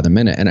billed by the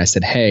minute. And I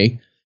said, hey,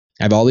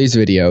 I have all these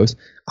videos.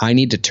 I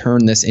need to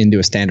turn this into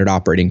a standard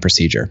operating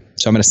procedure.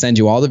 So I'm going to send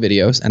you all the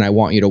videos and I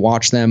want you to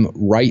watch them,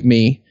 write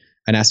me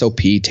an SOP,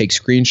 take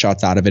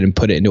screenshots out of it and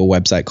put it into a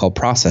website called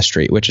Process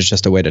Street, which is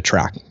just a way to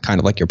track kind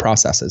of like your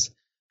processes.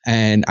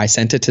 And I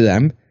sent it to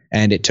them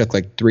and it took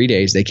 3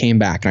 days. They came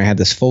back and I had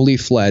this fully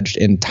fledged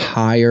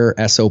entire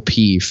SOP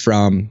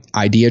from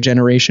idea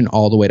generation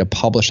all the way to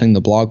publishing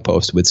the blog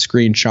post with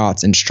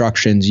screenshots,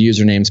 instructions,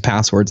 usernames,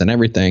 passwords, and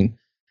everything.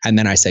 And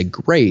then I said,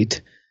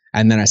 great.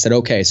 And then I said,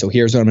 okay, so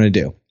here's what I'm going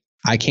to do.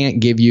 I can't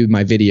give you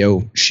my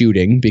video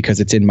shooting because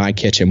it's in my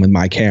kitchen with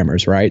my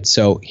cameras, right?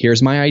 So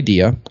here's my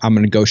idea. I'm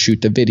going to go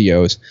shoot the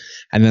videos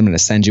and then I'm going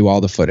to send you all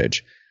the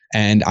footage.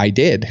 And I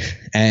did.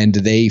 And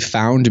they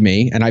found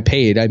me and I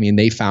paid. I mean,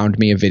 they found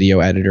me a video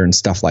editor and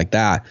stuff like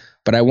that.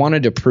 But I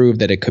wanted to prove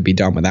that it could be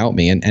done without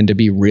me. And to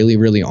be really,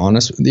 really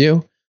honest with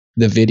you,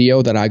 the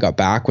video that I got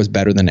back was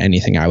better than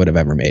anything I would have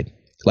ever made,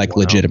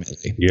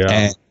 legitimately. Yeah.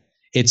 And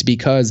it's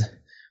because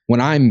when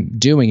I'm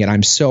doing it,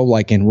 I'm so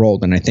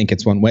enrolled and I think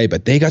it's one way,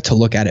 but they got to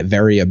look at it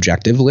very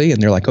objectively.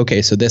 And they're like,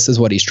 okay, so this is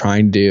what he's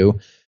trying to do.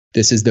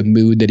 This is the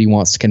mood that he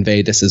wants to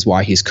convey. This is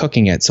why he's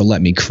cooking it. So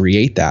let me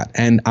create that.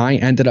 And I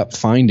ended up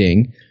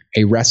finding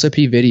a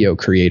recipe video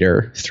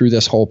creator through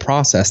this whole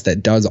process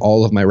that does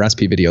all of my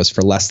recipe videos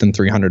for less than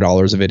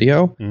 $300 a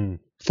video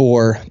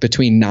for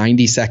between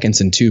 90 seconds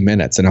and 2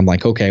 minutes. And I'm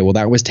like, okay, well,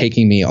 that was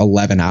taking me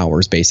 11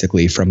 hours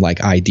basically from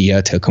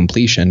idea to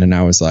completion. And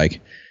I was like,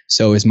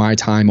 so is my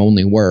time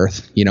only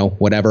worth,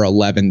 whatever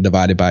 11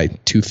 divided by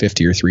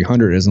 250 or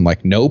 300 is? I'm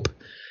like, nope.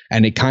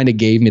 And it kind of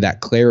gave me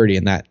that clarity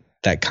and that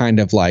kind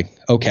of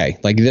okay,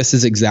 this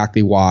is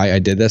exactly why I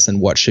did this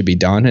and what should be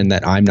done and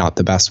that I'm not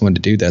the best one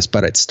to do this.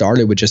 But it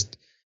started with just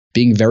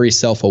being very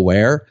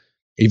self-aware,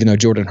 even though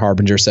Jordan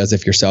Harbinger says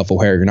if you're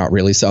self-aware, you're not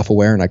really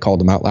self-aware. And I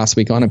called him out last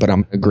week on it, but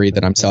I'm agreed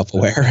that I'm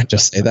self-aware and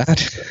just say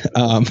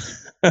that.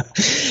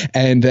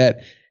 And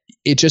that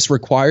it just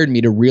required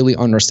me to really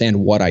understand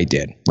what I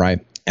did, right?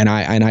 And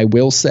I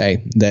will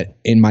say that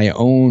in my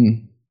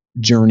own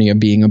journey of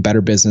being a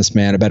better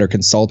businessman, a better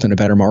consultant, a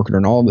better marketer,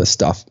 and all of this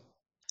stuff,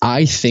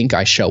 I think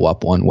I show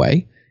up one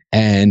way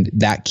and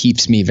that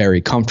keeps me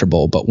very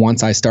comfortable. But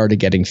once I started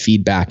getting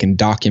feedback and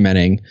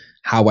documenting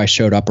how I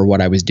showed up or what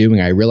I was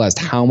doing, I realized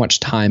how much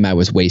time I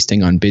was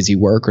wasting on busy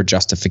work or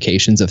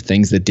justifications of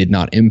things that did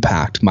not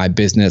impact my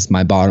business,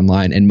 my bottom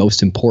line, and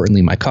most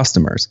importantly, my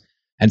customers.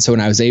 And so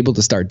when I was able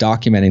to start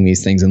documenting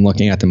these things and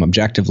looking at them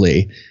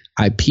objectively,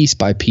 I piece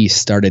by piece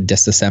started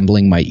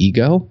disassembling my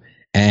ego.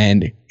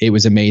 And it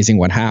was amazing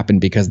what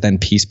happened because then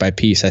piece by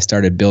piece, I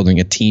started building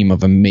a team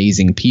of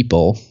amazing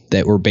people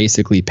that were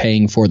basically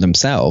paying for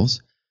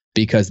themselves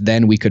because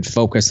then we could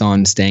focus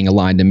on staying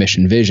aligned to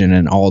mission vision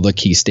and all the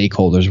key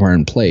stakeholders were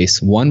in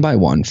place one by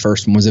one.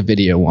 First one was a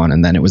video one,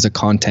 and then it was a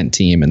content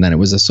team, and then it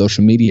was a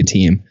social media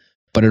team.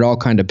 But it all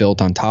kind of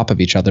built on top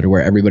of each other to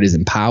where everybody's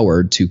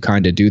empowered to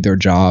kind of do their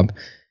job,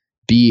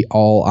 be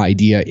all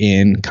idea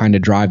in, kind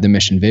of drive the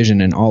mission vision.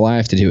 And all I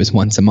have to do is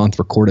once a month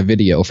record a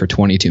video for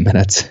 22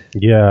 minutes.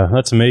 Yeah,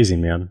 that's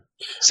amazing, man.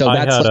 So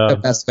that's like the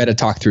best way to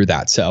talk through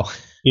that. So,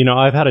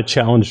 I've had a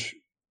challenge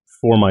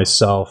for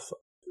myself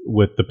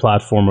with the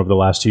platform over the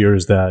last year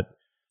is that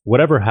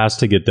whatever has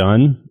to get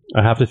done,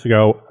 I have to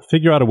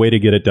figure out a way to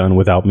get it done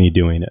without me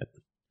doing it.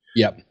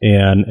 Yep.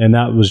 And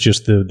that was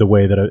just the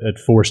way that it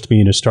forced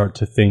me to start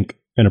to think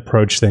and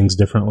approach things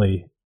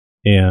differently.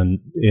 And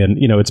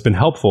it's been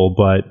helpful,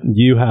 but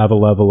you have a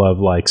level of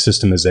like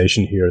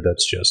systemization here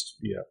that's just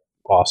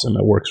awesome.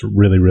 It works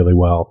really, really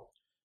well.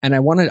 And I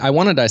want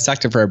to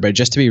dissect it for everybody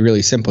just to be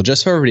really simple,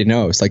 just so everybody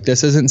knows, like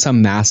this isn't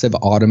some massive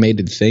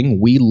automated thing.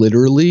 We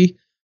literally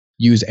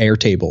use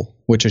Airtable,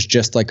 which is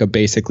just like a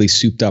basically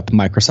souped up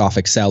Microsoft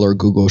Excel or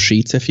Google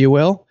Sheets, if you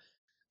will.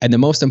 And the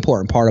most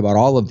important part about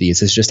all of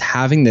these is just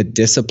having the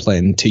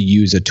discipline to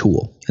use a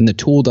tool. And the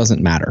tool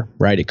doesn't matter,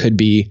 right? It could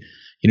be,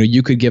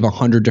 you could give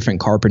 100 different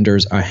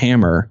carpenters a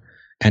hammer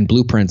and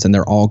blueprints, and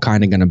they're all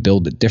kind of going to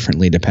build it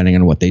differently depending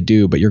on what they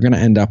do, but you're going to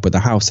end up with a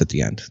house at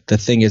the end. The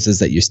thing is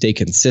that you stay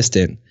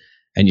consistent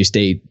and you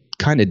stay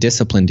kind of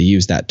disciplined to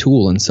use that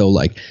tool. And so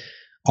like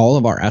all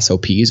of our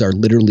SOPs are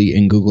literally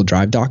in Google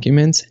Drive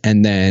documents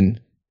and then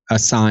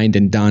assigned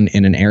and done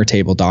in an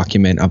Airtable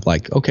document of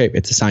like, okay,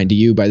 it's assigned to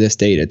you by this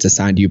date, it's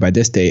assigned to you by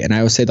this date. And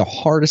I would say the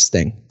hardest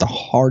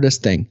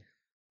thing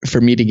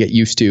for me to get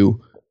used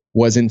to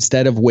was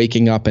instead of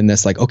waking up in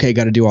this like, okay,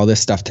 got to do all this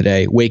stuff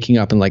today, waking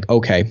up and like,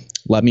 okay,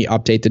 let me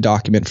update the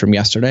document from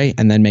yesterday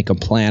and then make a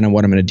plan on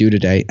what I'm going to do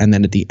today. And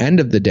then at the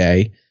end of the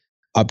day,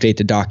 update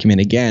the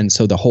document again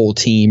so the whole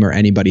team or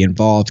anybody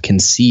involved can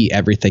see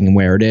everything and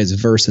where it is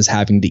versus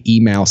having to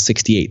email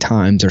 68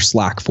 times or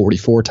Slack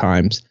 44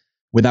 times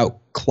without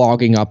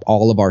clogging up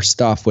all of our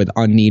stuff with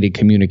unneeded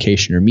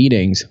communication or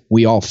meetings.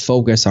 We all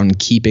focus on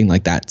keeping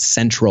like that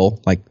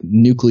central like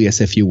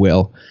nucleus, if you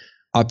will,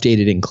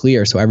 updated and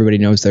clear so everybody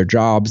knows their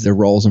jobs, their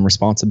roles and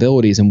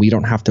responsibilities, and we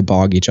don't have to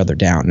bog each other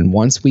down. And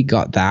once we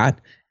got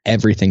that,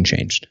 everything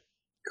changed.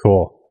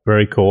 Cool.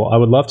 Very cool. I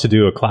would love to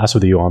do a class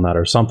with you on that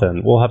or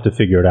something. We'll have to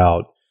figure it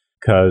out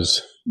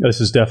because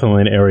this is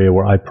definitely an area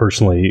where I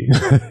personally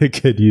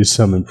could use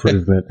some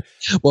improvement.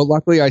 Well,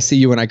 luckily I see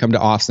you when I come to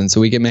Austin,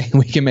 so we can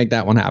make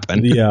that one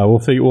happen. Yeah,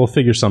 we'll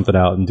figure something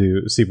out and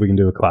see if we can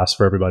do a class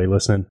for everybody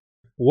listening.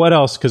 What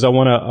else? Because I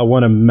want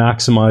to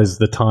maximize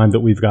the time that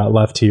we've got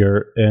left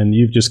here, and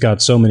you've just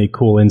got so many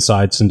cool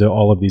insights into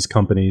all of these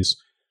companies.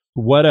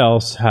 What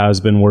else has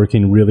been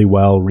working really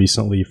well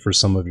recently for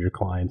some of your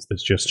clients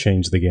that's just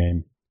changed the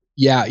game?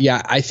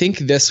 Yeah. I think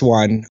this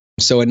one.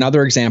 So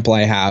another example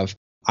I have,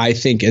 I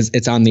think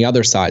it's on the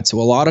other side. So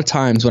a lot of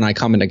times when I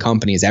come into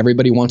companies,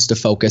 everybody wants to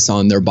focus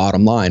on their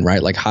bottom line,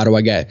 right? Like, how do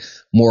I get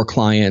more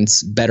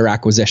clients, better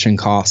acquisition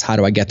costs? How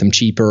do I get them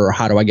cheaper? Or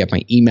how do I get my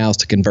emails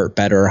to convert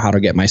better? How do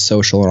I get my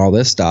social and all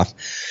this stuff?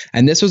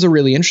 And this was a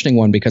really interesting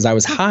one because I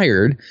was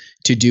hired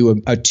to do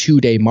a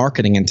 2-day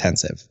marketing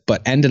intensive,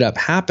 but ended up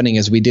happening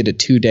is we did a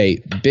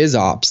 2-day biz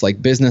ops,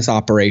 like business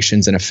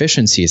operations and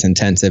efficiencies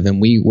intensive.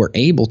 And we were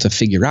able to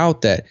figure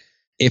out that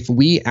if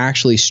we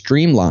actually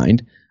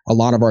streamlined a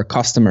lot of our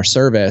customer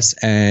service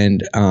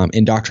and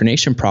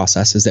indoctrination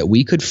processes, that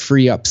we could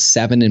free up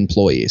 7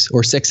 employees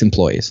or 6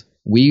 employees.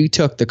 We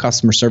took the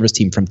customer service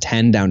team from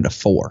 10 down to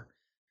 4.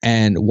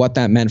 And what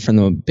that meant from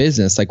the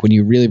business, like when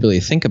you really, really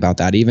think about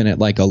that, even at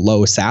like a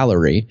low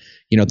salary,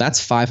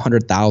 that's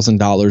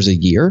 $500,000 a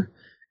year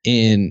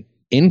in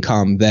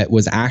income that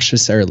was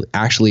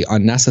actually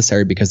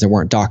unnecessary because there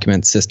weren't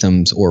document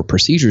systems or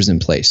procedures in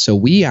place. So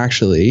we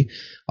actually,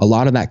 a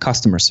lot of that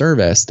customer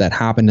service that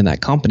happened in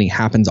that company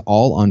happens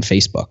all on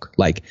Facebook.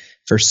 Like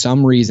for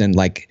some reason,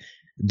 like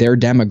their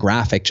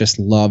demographic just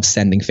loves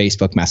sending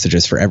Facebook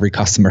messages for every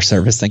customer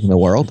service thing in the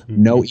world.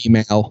 No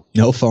email,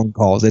 no phone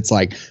calls. It's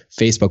like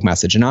Facebook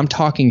message. And I'm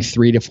talking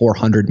 300 to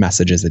 400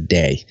 messages a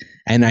day.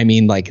 And I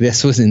mean, like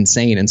this was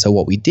insane. And so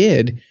what we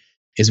did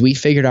is we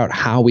figured out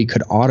how we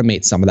could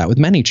automate some of that with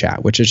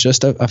ManyChat, which is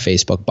just a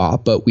Facebook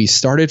bot. But we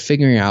started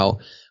figuring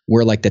out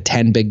where like the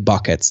 10 big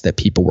buckets that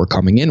people were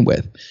coming in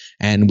with.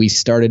 And we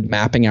started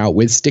mapping out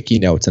with sticky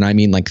notes, and I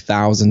mean like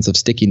thousands of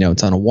sticky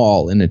notes on a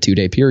wall in a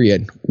 2-day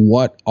period,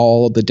 what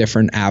all the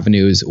different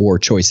avenues or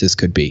choices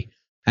could be.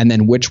 And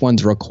then which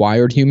ones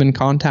required human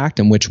contact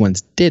and which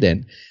ones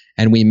didn't.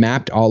 And we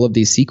mapped all of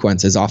these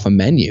sequences off a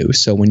menu.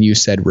 So when you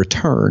said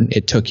return,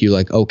 it took you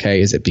like,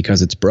 okay, is it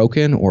because it's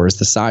broken or is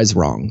the size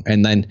wrong?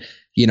 And then,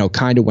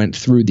 kind of went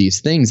through these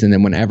things. And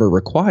then whenever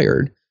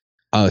required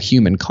a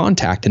human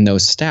contact in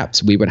those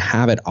steps, we would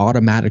have it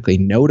automatically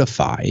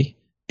notify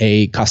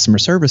a customer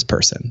service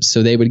person.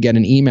 So they would get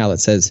an email that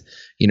says,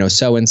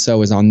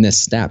 so-and-so is on this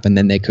step, and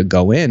then they could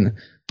go in.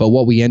 But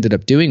what we ended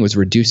up doing was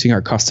reducing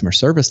our customer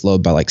service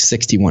load by like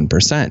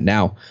 61%.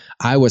 Now,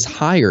 I was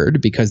hired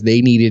because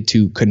they needed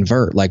to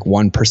convert like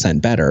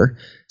 1% better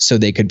so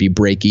they could be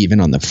break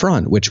even on the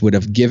front, which would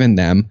have given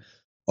them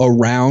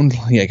around,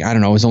 like, I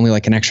don't know, it was only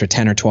like an extra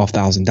 $10,000 or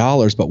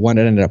 $12,000. But what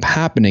ended up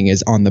happening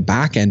is on the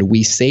back end,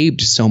 we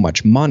saved so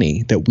much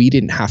money that we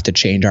didn't have to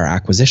change our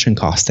acquisition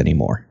cost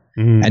anymore.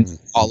 And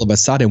all of a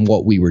sudden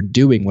what we were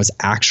doing was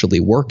actually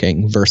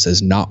working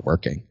versus not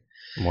working.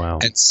 Wow.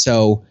 And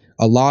so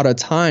a lot of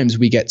times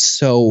we get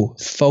so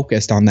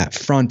focused on that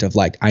front of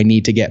like, I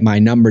need to get my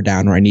number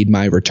down, or I need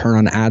my return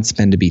on ad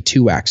spend to be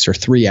 2x or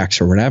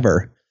 3x or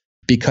whatever,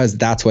 because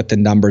that's what the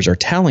numbers are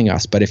telling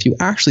us. But if you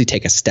actually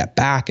take a step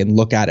back and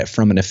look at it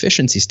from an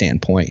efficiency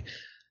standpoint,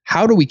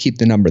 how do we keep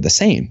the number the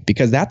same?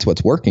 Because that's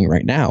what's working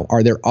right now.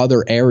 Are there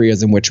other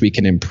areas in which we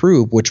can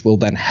improve, which will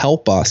then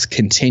help us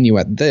continue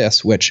at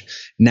this, which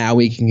now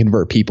we can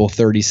convert people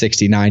 30,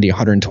 60, 90,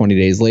 120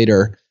 days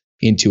later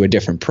into a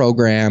different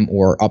program,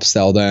 or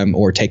upsell them,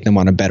 or take them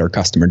on a better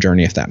customer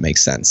journey, if that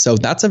makes sense. So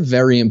that's a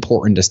very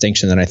important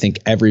distinction that I think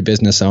every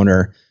business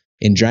owner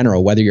in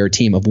general, whether you're a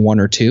team of 1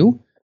 or 2,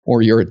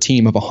 or you're a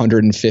team of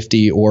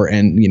 150, or,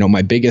 and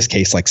my biggest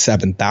case, like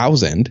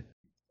 7,000,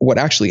 what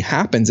actually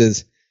happens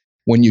is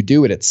when you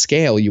do it at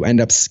scale, you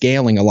end up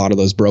scaling a lot of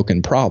those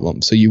broken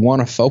problems. So you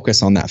want to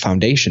focus on that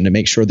foundation to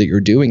make sure that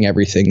you're doing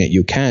everything that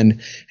you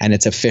can, and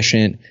it's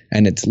efficient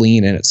and it's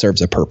lean and it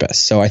serves a purpose.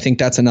 So I think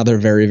that's another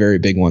very, very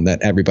big one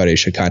that everybody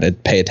should kind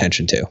of pay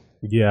attention to.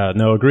 Yeah,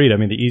 no, agreed. I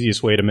mean, the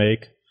easiest way to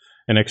make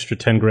an extra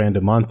 10 grand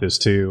a month is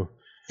to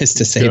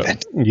save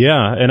it.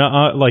 Yeah.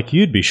 And like,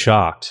 you'd be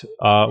shocked.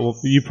 Well,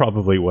 you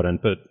probably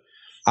wouldn't, but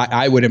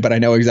I wouldn't, but I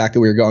know exactly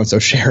where you're going. So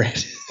share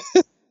it.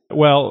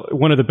 Well,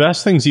 one of the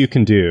best things you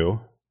can do,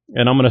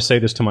 and I'm going to say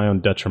this to my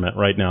own detriment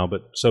right now,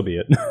 but so be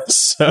it.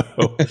 So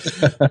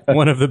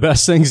one of the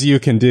best things you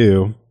can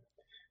do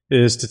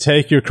is to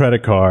take your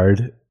credit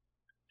card,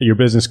 your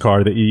business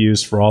card that you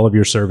use for all of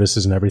your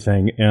services and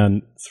everything,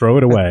 and throw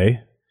it away.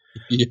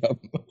 Yep.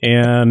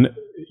 And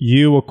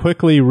you will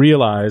quickly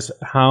realize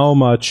how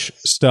much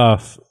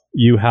stuff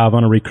you have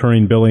on a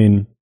recurring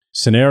billing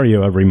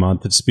scenario every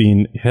month that's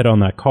being hit on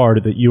that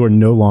card that you are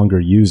no longer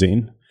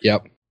using.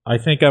 Yep. I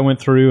think I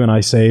went through and I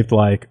saved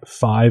like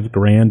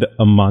 $5,000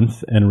 a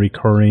month in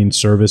recurring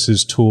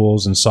services,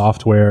 tools, and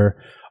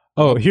software.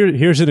 Oh,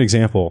 here's an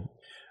example.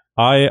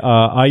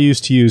 I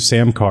used to use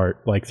Samcart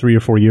like 3 or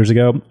 4 years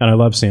ago, and I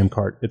love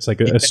Samcart. It's like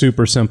a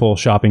super simple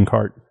shopping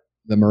cart.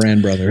 The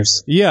Moran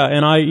brothers. Yeah,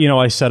 and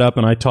I set up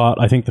and I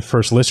taught. I think the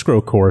first list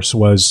grow course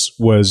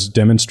was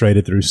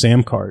demonstrated through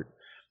Samcart,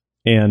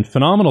 and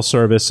phenomenal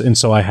service. And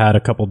so I had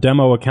a couple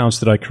demo accounts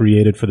that I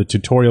created for the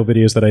tutorial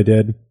videos that I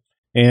did.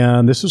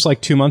 And this was like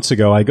 2 months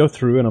ago. I go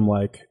through and I'm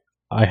like,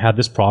 I had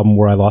this problem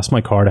where I lost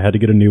my card. I had to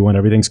get a new one.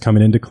 Everything's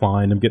coming in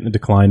decline. I'm getting the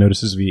decline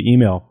notices via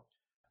email.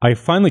 I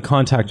finally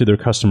contacted their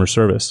customer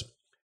service.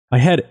 I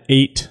had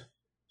 8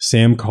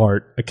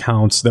 Samcart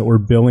accounts that were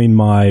billing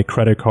my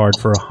credit card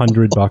for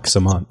 $100 a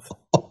month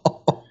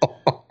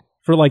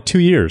for like 2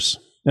 years.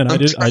 And I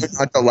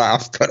not to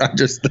laugh, but I'm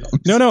just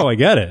no, I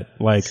get it.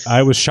 Like,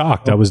 I was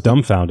shocked. I was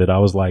dumbfounded. I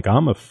was like,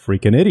 I'm a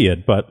freaking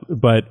idiot. But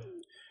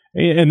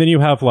and then you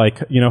have like,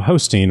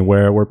 hosting,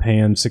 where we're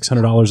paying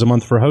 $600 a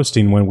month for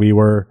hosting when we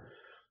were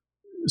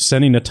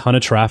sending a ton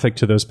of traffic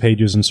to those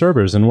pages and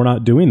servers. And we're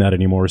not doing that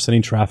anymore. We're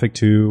sending traffic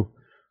to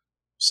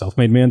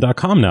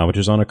selfmademan.com now, which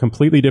is on a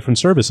completely different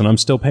service. And I'm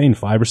still paying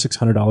 $500 or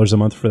 $600 a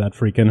month for that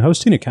freaking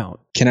hosting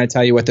account. Can I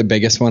tell you what the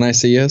biggest one I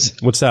see is?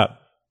 What's that?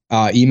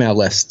 Email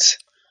lists.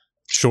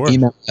 Sure.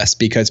 Email lists,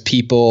 because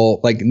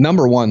people, like,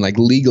 number one, like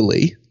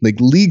legally,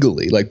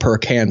 like per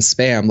can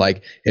spam,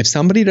 like if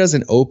somebody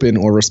doesn't open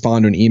or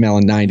respond to an email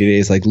in 90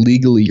 days, like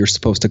legally you're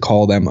supposed to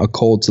call them a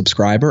cold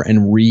subscriber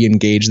and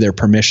re-engage their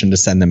permission to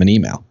send them an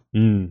email.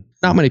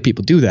 Not many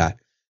people do that.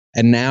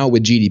 And now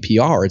with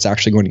GDPR, it's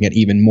actually going to get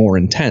even more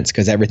intense,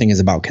 because everything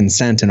is about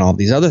consent and all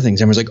these other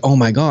things. Everyone's like, oh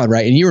my God,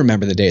 right? And you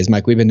remember the days,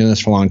 Mike, we've been doing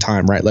this for a long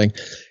time, right? Like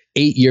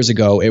 8 years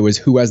ago, it was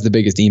who has the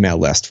biggest email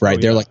list, right?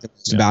 They're like the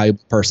most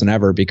valuable person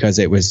ever, because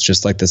it was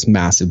just like this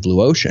massive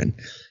blue ocean.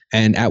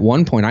 And at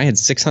one point, I had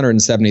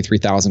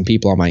 673,000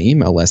 people on my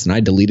email list, and I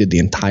deleted the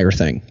entire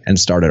thing and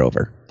started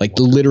over, like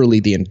literally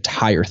the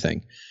entire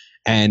thing.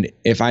 And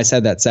if I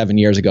said that 7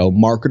 years ago,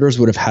 marketers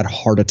would have had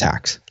heart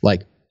attacks.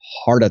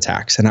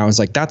 And I was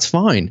like, that's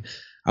fine.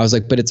 I was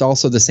like, but it's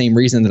also the same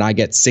reason that I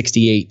get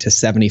 68 to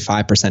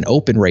 75%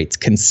 open rates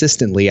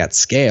consistently at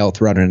scale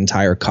throughout an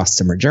entire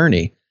customer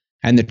journey.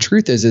 And the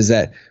truth is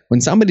that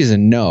when somebody's a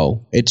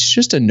no, it's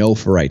just a no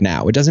for right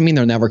now. It doesn't mean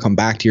they'll never come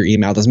back to your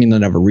email. It doesn't mean they'll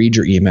never read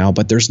your email,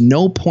 but there's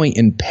no point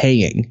in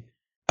paying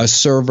a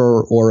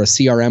server or a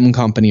CRM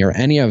company or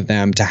any of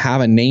them to have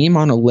a name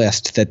on a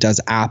list that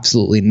does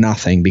absolutely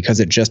nothing,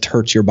 because it just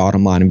hurts your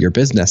bottom line of your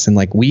business. And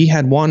like, we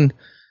had one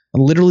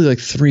literally like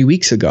 3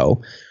 weeks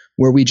ago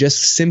where we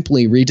just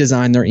simply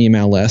redesigned their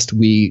email list.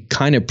 We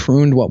kind of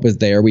pruned what was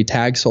there. We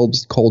tagged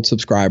cold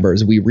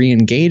subscribers. We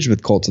re-engaged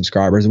with cold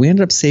subscribers. We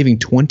ended up saving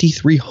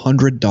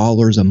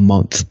 $2,300 a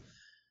month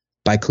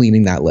by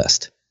cleaning that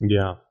list.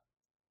 Yeah.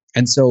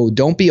 And so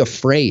don't be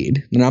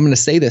afraid. And I'm going to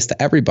say this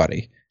to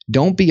everybody.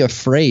 Don't be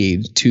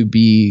afraid to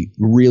be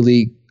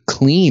really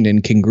clean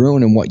and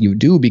congruent in what you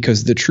do,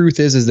 because the truth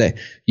is that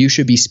you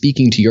should be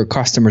speaking to your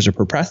customers or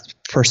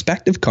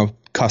prospective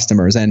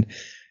customers. And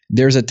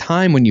there's a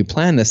time when you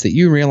plan this that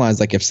you realize,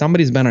 like, if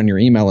somebody's been on your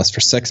email list for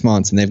 6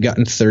 months and they've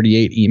gotten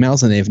 38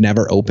 emails and they've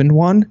never opened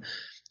one,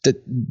 that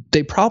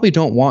they probably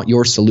don't want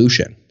your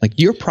solution. Like,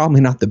 you're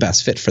probably not the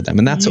best fit for them,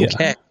 and that's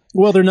okay.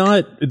 Well, you're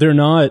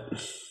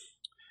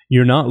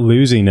not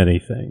losing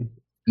anything.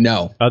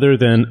 No. Other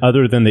than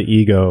the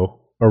ego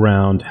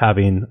around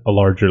having a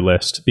larger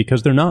list,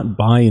 because they're not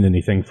buying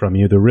anything from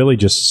you. They're really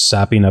just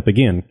sapping up,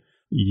 again,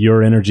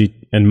 your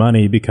energy and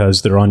money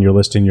because they're on your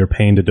list and you're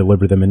paying to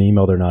deliver them an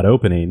email they're not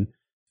opening.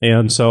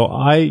 And so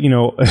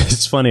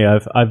it's funny,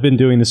 I've been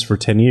doing this for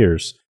 10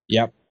 years.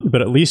 Yep.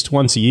 But at least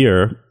once a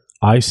year,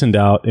 I send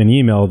out an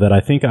email that I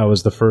think I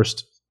was the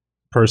first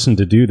person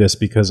to do this,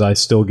 because I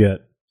still get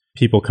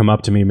people come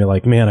up to me and be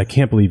like, man, I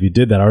can't believe you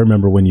did that. I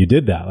remember when you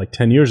did that like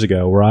 10 years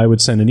ago, where I would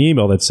send an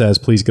email that says,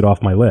 please get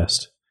off my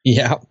list.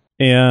 Yeah.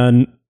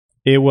 And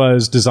it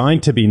was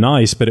designed to be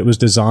nice, but it was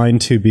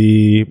designed to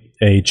be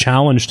a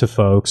challenge to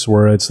folks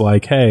where it's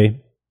like,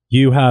 hey,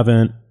 you've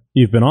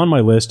been on my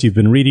list, you've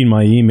been reading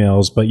my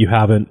emails, but you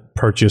haven't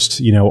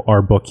purchased,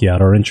 our book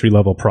yet, our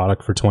entry-level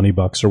product for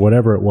 $20 or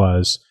whatever it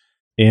was.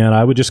 And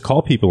I would just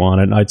call people on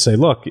it, and I'd say,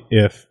 look,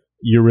 if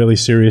you're really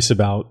serious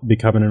about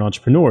becoming an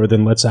entrepreneur,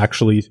 then let's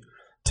actually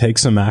take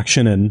some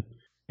action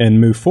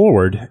and move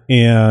forward.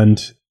 And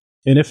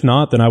if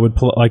not, then I would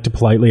like to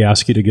politely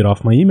ask you to get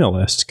off my email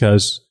list,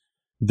 because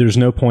there's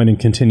no point in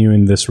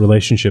continuing this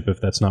relationship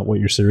if that's not what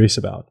you're serious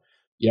about.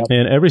 Yep.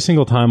 And every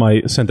single time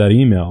I sent that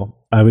email,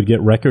 I would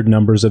get record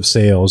numbers of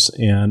sales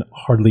and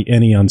hardly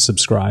any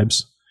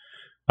unsubscribes,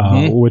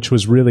 which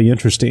was really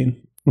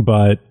interesting.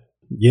 But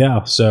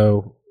yeah,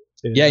 so...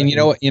 Yeah, and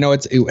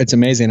it's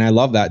amazing. I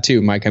love that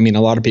too, Mike. I mean,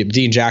 a lot of people,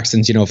 Dean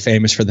Jackson's,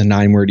 famous for the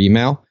 9-word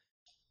email,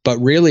 but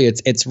really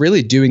it's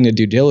really doing the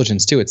due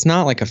diligence too. It's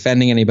not like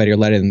offending anybody or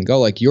letting them go.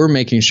 Like, you're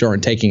making sure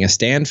and taking a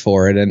stand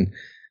for it.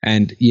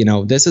 And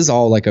this is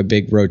all like a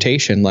big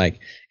rotation. Like,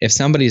 if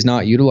somebody's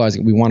not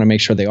utilizing it, we want to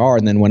make sure they are.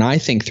 And then when I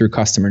think through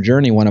customer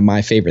journey, one of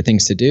my favorite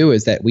things to do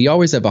is that we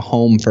always have a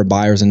home for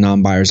buyers and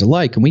non-buyers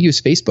alike. And we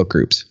use Facebook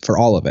groups for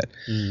all of it,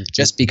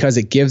 just because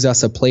it gives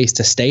us a place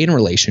to stay in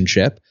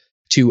relationship,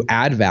 to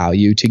add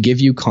value, to give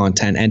you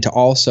content, and to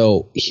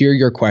also hear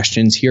your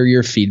questions, hear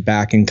your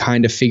feedback, and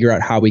kind of figure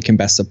out how we can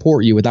best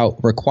support you without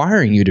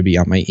requiring you to be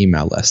on my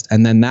email list.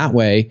 And then that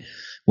way,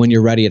 when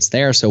you're ready, it's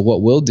there. So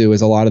what we'll do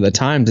is, a lot of the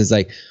times is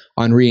like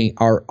on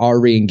our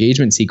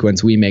re-engagement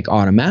sequence, we make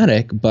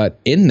automatic, but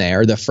in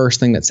there, the first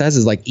thing that says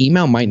is like,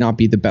 email might not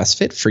be the best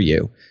fit for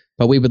you,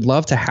 but we would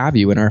love to have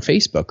you in our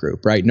Facebook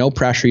group, right? No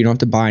pressure. You don't have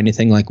to buy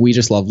anything. Like, we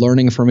just love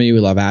learning from you. We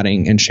love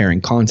adding and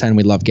sharing content.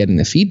 We love getting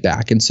the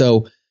feedback. And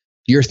so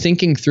you're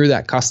thinking through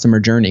that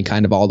customer journey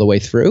kind of all the way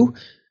through,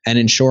 and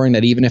ensuring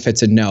that even if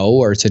it's a no,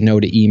 or it's a no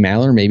to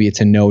email, or maybe it's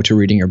a no to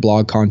reading your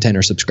blog content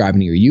or subscribing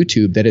to your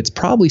YouTube, that it's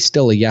probably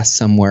still a yes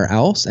somewhere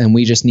else. And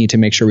we just need to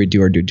make sure we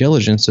do our due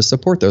diligence to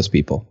support those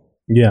people.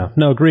 Yeah,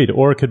 no, agreed.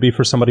 Or it could be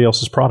for somebody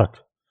else's product.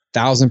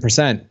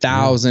 1,000%,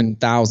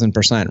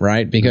 1,000%,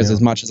 right? Because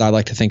as much as I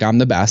like to think I'm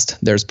the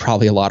best, there's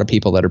probably a lot of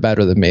people that are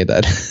better than me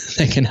that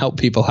can help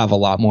people have a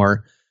lot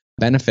more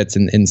benefits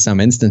in some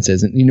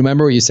instances. And you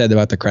remember what you said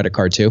about the credit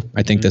card too?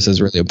 I think this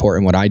is really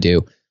important, what I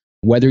do.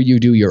 Whether you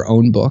do your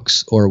own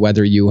books or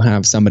whether you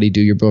have somebody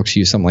do your books,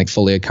 use something like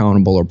Fully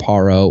Accountable or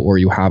Paro, or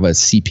you have a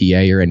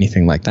CPA or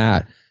anything like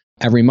that,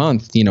 every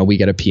month, we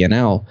get a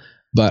P&L.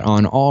 But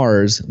on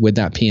ours, with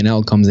that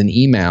P&L comes an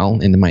email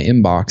into my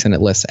inbox, and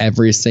it lists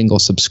every single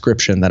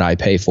subscription that I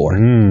pay for.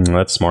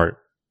 That's smart.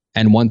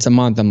 And once a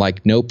month, I'm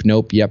like, nope,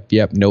 yep,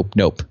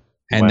 nope.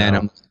 And then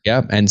I'm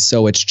yep. And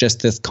so it's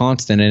just this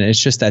constant, and it's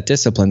just that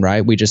discipline,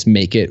 right? We just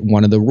make it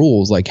one of the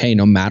rules, like, hey,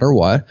 no matter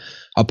what,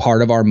 a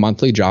part of our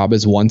monthly job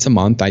is once a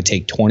month, I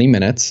take 20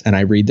 minutes and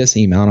I read this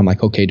email, and I'm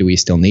like, okay, do we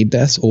still need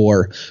this?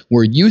 Or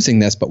we're using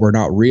this, but we're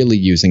not really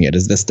using it.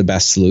 Is this the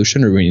best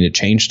solution, or do we need to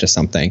change to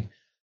something?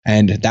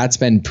 And that's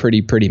been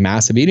pretty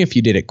massive. Even if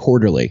you did it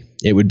quarterly,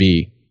 it would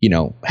be,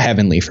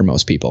 heavenly for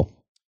most people.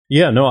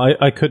 Yeah, no,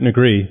 I couldn't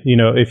agree.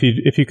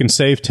 If you can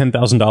save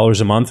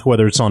 $10,000 a month,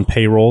 whether it's on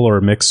payroll or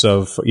a mix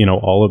of,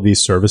 all of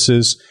these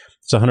services,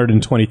 it's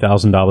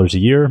 $120,000 a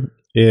year,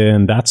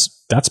 and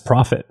that's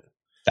profit.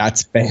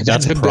 That's profit.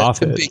 That's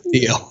a big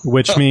deal.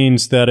 Which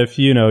means that if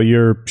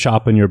you're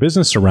shopping your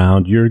business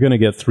around, you're going to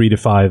get 3 to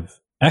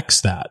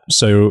 5x that.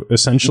 So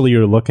essentially,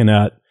 you're looking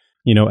at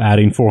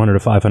adding $400,000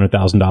 to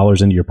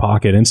 $500,000 into your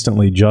pocket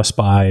instantly just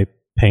by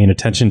paying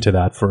attention to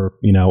that for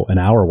an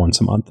hour once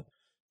a month.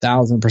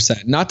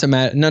 1,000%. Not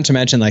to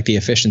mention like the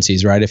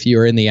efficiencies, right? If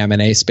you're in the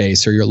M&A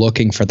space or you're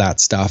looking for that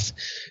stuff,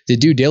 the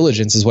due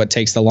diligence is what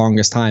takes the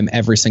longest time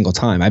every single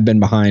time. I've been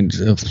behind,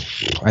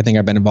 I think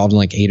I've been involved in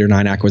like 8 or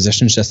 9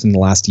 acquisitions just in the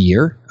last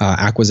year,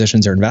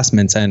 acquisitions or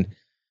investments. And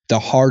the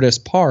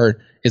hardest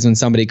part is when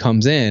somebody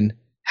comes in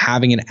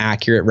having an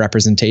accurate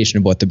representation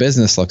of what the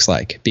business looks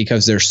like,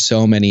 because there's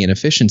so many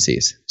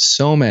inefficiencies,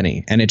 so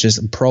many, and it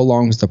just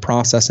prolongs the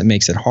process and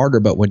makes it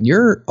harder. But when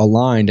you're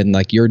aligned and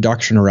like your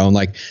ducks in a row,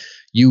 like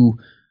you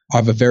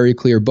have a very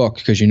clear book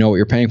because you know what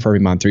you're paying for every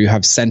month, or you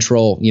have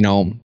central,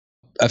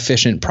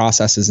 efficient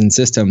processes and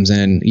systems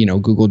in,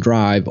 Google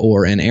Drive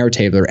or an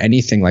Airtable or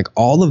anything, like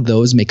all of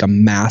those make a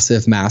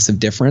massive, massive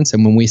difference.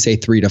 And when we say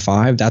 3 to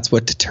 5, that's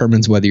what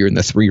determines whether you're in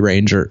the 3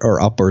 range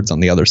or upwards on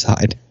the other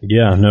side.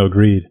 Yeah, no,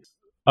 agreed.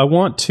 I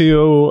want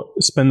to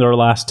spend our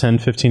last 10,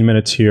 15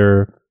 minutes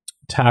here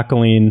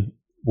tackling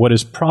what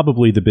is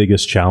probably the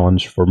biggest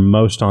challenge for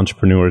most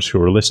entrepreneurs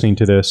who are listening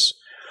to this,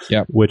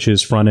 which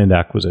is front-end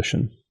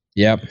acquisition.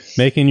 Yep.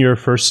 Making that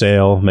first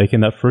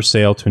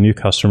sale to a new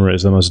customer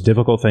is the most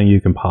difficult thing you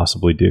can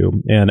possibly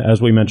do. And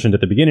as we mentioned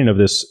at the beginning of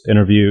this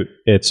interview,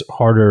 it's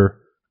harder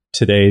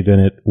today than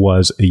it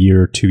was a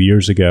year, 2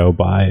 years ago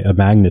by a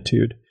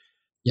magnitude.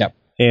 Yep.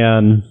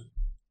 And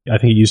I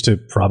think it used to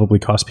probably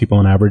cost people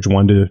on average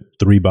 $1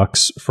 to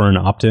 $3 for an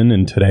opt-in,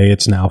 and today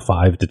it's now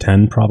 5 to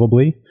 10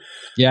 probably.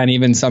 Yeah, and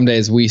even some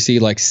days we see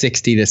like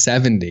 60 to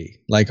 70,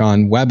 like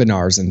on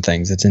webinars and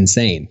things. It's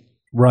insane.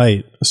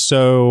 Right.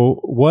 So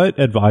what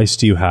advice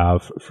do you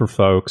have for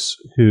folks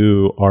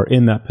who are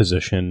in that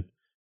position?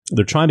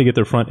 They're trying to get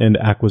their front-end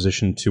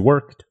acquisition to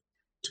work,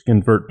 to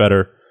convert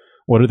better.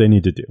 What do they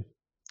need to do?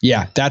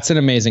 Yeah, that's an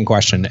amazing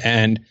question.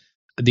 And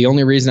the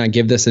only reason I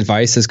give this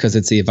advice is because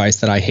it's the advice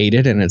that I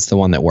hated and it's the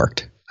one that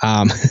worked.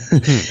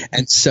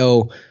 And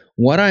so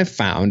what I've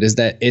found is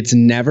that it's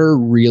never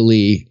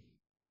really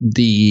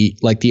the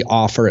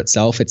offer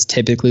itself. It's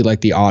typically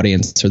like the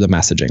audience or the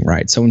messaging,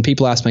 right? So when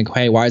people ask me,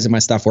 hey, why isn't my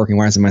stuff working?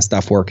 Why isn't my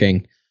stuff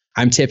working?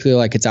 I'm typically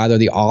like, it's either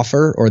the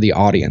offer or the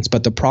audience,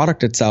 but the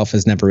product itself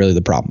is never really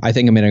the problem. I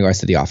think a minute ago I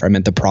said the offer. I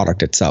meant the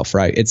product itself,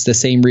 right? It's the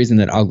same reason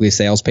that ugly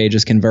sales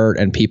pages convert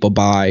and people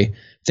buy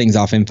things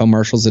off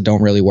infomercials that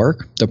don't really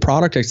work. The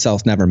product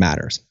itself never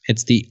matters.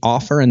 It's the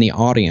offer and the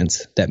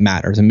audience that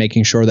matters, and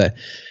making sure that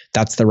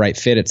that's the right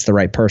fit. It's the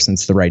right person.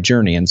 It's the right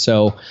journey. And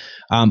so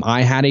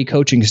I had a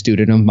coaching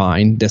student of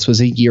mine, this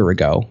was a year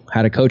ago,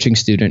 had a coaching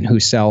student who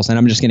sells, and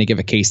I'm just going to give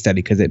a case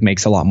study because it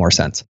makes a lot more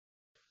sense,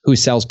 who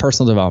sells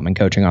personal development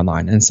coaching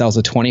online and sells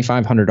a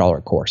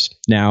 $2,500 course.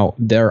 Now,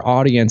 their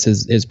audience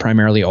is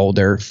primarily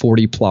older,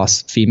 40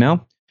 plus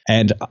female.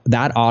 And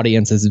that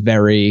audience is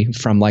very,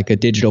 from like a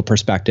digital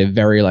perspective,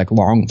 very like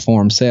long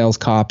form sales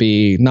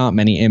copy, not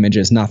many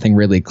images, nothing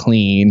really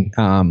clean,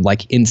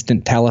 like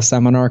instant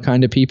teleseminar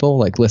kind of people,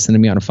 like listen to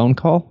me on a phone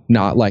call,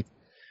 not like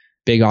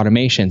big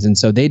automations. And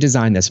so they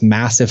designed this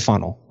massive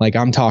funnel. Like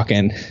I'm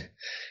talking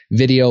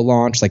video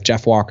launch, like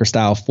Jeff Walker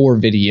style, 4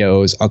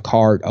 videos, a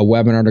cart, a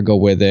webinar to go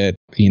with it,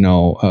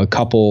 a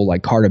couple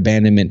like cart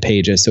abandonment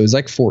pages. So it was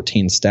like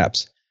 14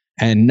 steps.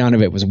 And none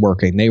of it was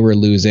working. They were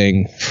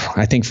losing,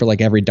 I think for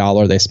like every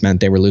dollar they spent,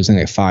 they were losing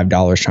like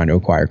 $5 trying to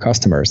acquire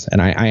customers.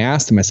 And I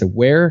asked them, I said,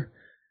 where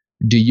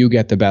do you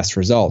get the best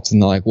results?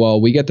 And they're like, well,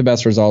 we get the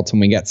best results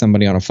when we get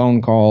somebody on a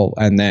phone call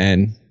and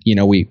then,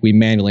 we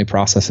manually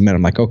process them. And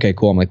I'm like, okay,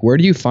 cool. I'm like, where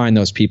do you find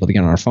those people to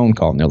get on a phone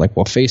call? And they're like,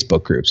 well,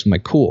 Facebook groups. I'm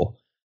like, cool.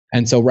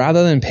 And so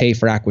rather than pay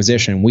for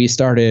acquisition, we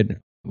started, it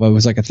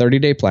was like a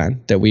 30-day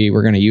plan that we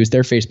were going to use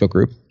their Facebook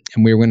group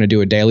and we were going to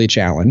do a daily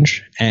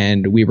challenge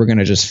and we were going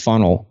to just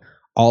funnel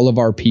all of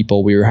our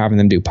people. We were having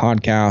them do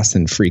podcasts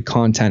and free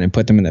content and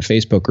put them in the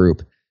Facebook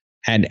group.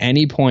 At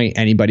any point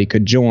anybody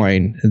could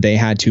join, they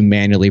had to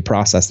manually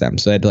process them.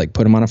 So they had to like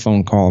put them on a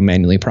phone call,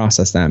 manually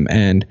process them.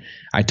 And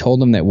I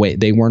told them that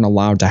they weren't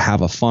allowed to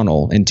have a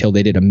funnel until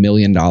they did $1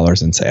 million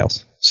in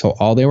sales. So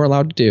all they were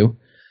allowed to do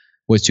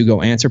was to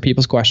go answer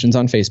people's questions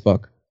on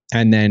Facebook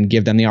and then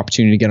give them the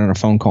opportunity to get on a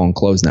phone call and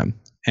close them.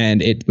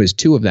 And it was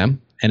 2 of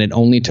them, and it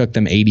only took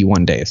them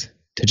 81 days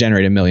to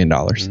generate $1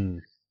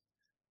 million.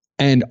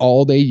 And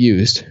all they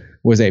used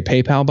was a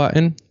PayPal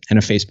button and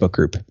a Facebook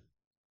group.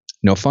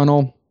 No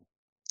funnel,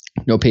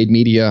 no paid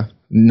media,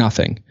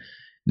 nothing.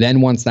 Then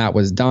once that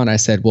was done, I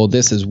said, well,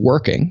 this is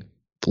working.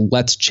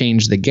 Let's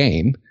change the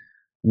game.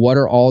 What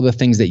are all the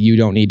things that you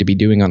don't need to be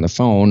doing on the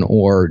phone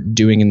or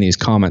doing in these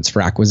comments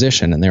for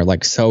acquisition? And they're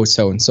like, so,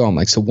 and so. I'm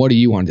like, so what do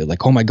you want to do?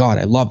 Like, oh my God,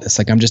 I love this.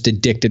 Like, I'm just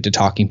addicted to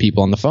talking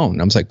people on the phone.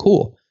 And I was like,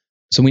 cool.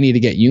 So we need to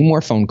get you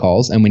more phone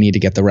calls and we need to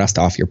get the rest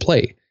off your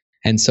plate.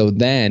 And so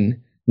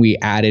then we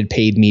added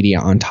paid media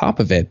on top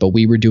of it, but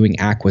we were doing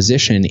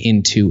acquisition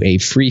into a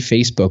free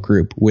Facebook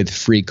group with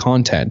free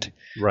content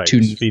to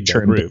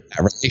nurture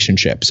that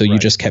relationship. So you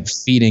just kept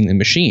feeding the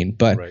machine.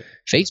 But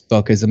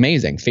Facebook is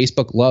amazing.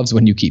 Facebook loves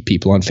when you keep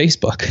people on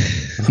Facebook.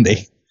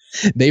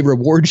 They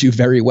reward you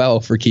very well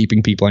for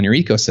keeping people on your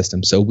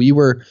ecosystem. So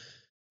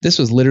this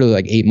was literally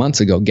like 8 months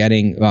ago,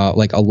 getting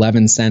like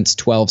 11 cents,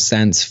 12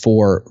 cents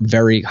for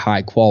very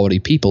high quality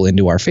people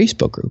into our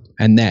Facebook group.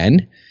 And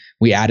then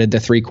we added the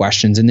 3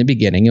 questions in the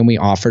beginning and we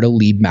offered a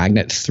lead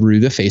magnet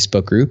through the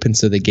Facebook group. And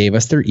so they gave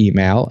us their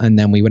email and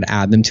then we would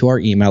add them to our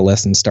email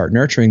list and start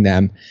nurturing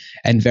them.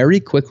 And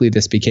very quickly,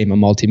 this became a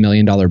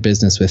multi-million-dollar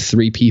business with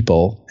 3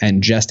 people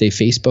and just a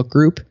Facebook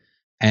group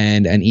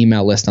and an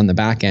email list on the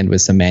back end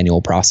with some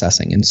manual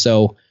processing. And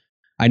so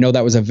I know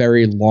that was a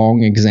very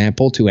long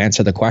example to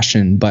answer the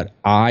question, but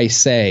I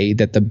say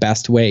that the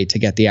best way to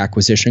get the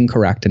acquisition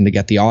correct and to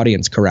get the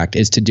audience correct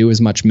is to do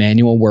as much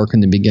manual work in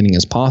the beginning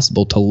as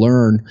possible to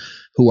learn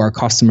who our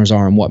customers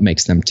are and what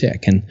makes them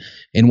tick. And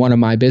in one of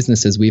my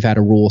businesses, we've had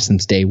a rule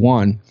since day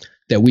one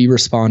that we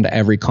respond to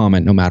every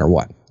comment no matter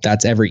what.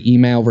 That's every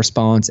email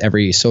response,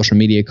 every social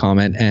media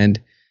comment. And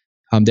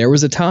there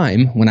was a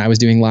time when I was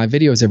doing live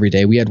videos every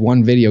day. We had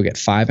one video get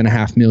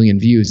 5.5 million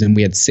views and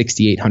we had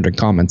 6,800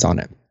 comments on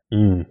it.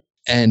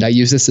 And I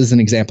use this as an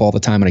example all the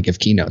time when I give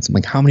keynotes. I'm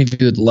like, how many of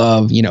you would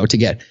love, to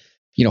get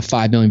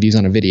 5 million views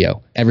on a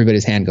video?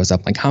 Everybody's hand goes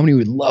up. Like, how many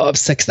would love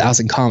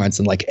 6,000 comments?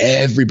 And like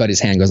everybody's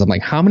hand goes up.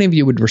 Like, how many of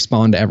you would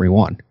respond to every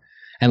one?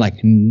 And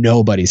like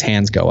nobody's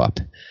hands go up.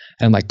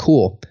 And I'm like,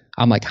 cool.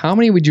 I'm like, how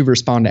many would you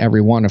respond to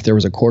every one if there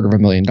was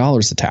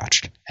 $250,000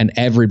 attached? And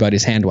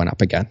everybody's hand went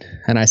up again.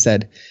 And I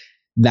said,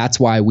 that's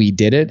why we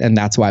did it. And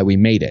that's why we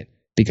made it.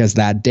 Because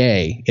that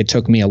day it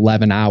took me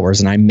 11 hours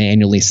and I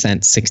manually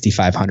sent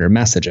 6,500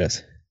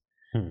 messages.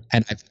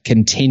 And I've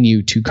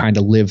continued to kind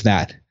of live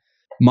that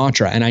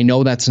mantra. And I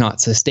know that's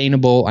not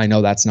sustainable. I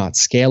know that's not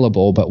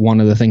scalable. But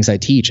one of the things I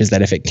teach is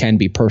that if it can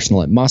be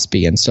personal, it must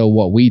be. And so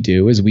what we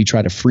do is we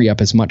try to free up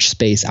as much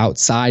space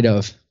outside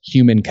of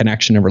human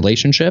connection and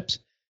relationships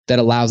that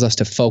allows us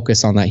to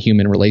focus on that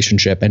human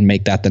relationship and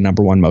make that the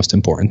number one most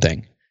important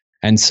thing.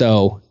 And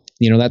so,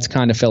 that's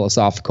kind of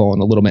philosophical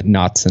and a little bit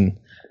nuts. And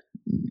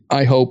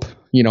I hope,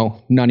 none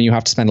of you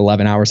have to spend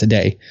 11 hours a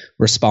day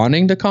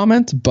responding to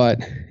comments. But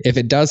if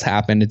it does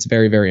happen, it's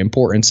very, very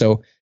important.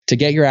 So to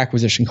get your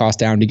acquisition cost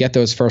down, to get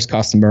those first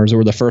customers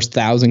or the first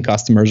 1,000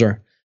 customers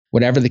or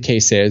whatever the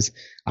case is,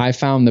 I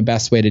found the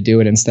best way to do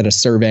it instead of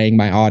surveying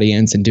my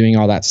audience and doing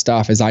all that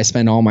stuff is I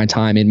spend all my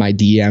time in my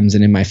DMs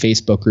and in my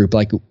Facebook group,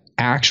 like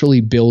actually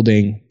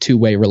building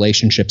two-way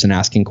relationships and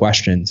asking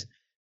questions.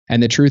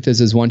 And the truth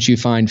is once you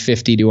find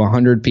 50 to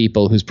 100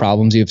 people whose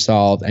problems you've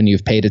solved and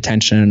you've paid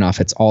attention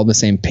enough, it's all the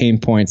same pain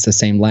points, the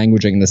same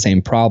languaging, the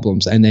same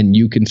problems. And then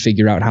you can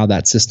figure out how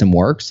that system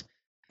works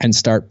and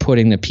start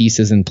putting the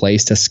pieces in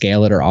place to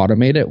scale it or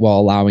automate it while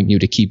allowing you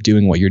to keep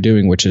doing what you're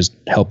doing, which is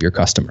help your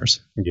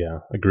customers. Yeah,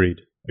 agreed.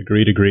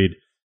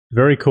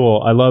 Very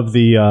cool. I love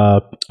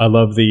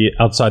the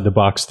outside the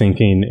box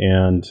thinking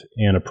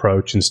and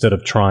approach instead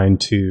of trying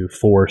to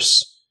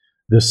force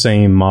the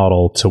same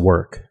model to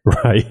work,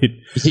 right?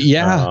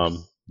 Yeah.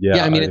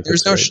 I mean,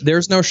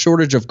 there's no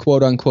shortage of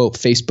quote unquote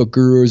Facebook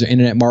gurus or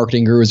internet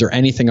marketing gurus or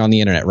anything on the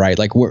internet, right?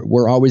 Like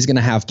we're always going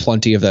to have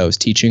plenty of those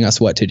teaching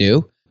us what to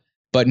do.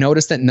 But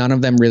notice that none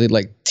of them really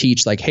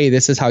teach hey,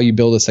 this is how you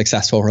build a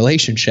successful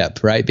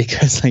relationship, right?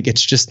 Because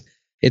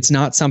it's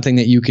not something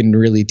that you can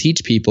really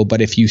teach people.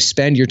 But if you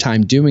spend your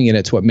time doing it,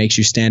 it's what makes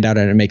you stand out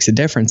and it makes a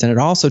difference. And it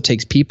also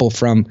takes people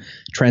from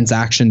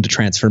transaction to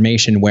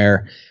transformation,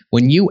 where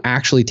when you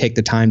actually take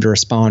the time to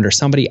respond or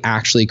somebody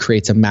actually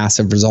creates a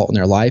massive result in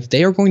their life,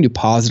 they are going to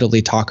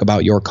positively talk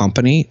about your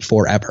company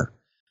forever.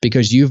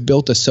 Because you've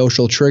built a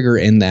social trigger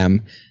in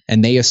them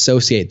and they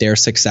associate their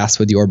success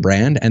with your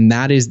brand. And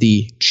that is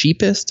the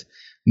cheapest,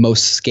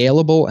 most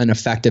scalable and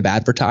effective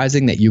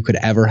advertising that you could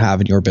ever have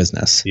in your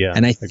business. Yeah,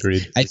 and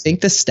agreed. I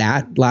think the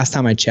stat last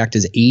time I checked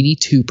is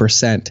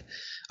 82%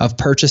 of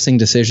purchasing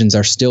decisions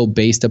are still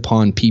based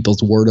upon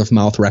people's word of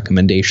mouth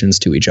recommendations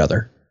to each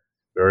other.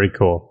 Very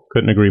cool.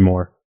 Couldn't agree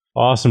more.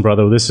 Awesome,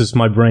 brother. This is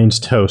my brain's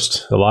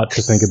toast. A lot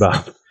to think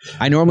about.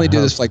 I normally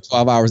do this for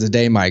 12 hours a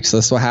day, Mike. So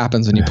that's what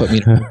happens when you put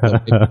me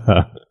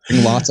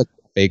in lots of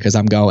coffee because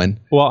I'm going.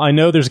 Well, I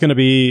know there's going to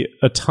be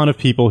a ton of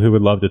people who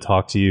would love to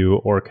talk to you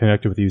or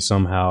connect with you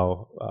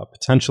somehow,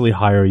 potentially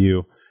hire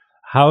you.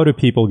 How do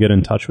people get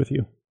in touch with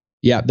you?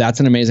 Yeah, that's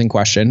an amazing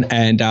question.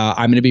 And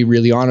I'm going to be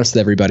really honest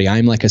with everybody.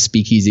 I'm like a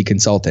speakeasy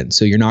consultant.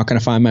 So you're not going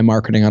to find my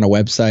marketing on a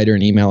website or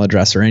an email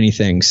address or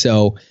anything.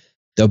 So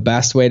the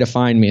best way to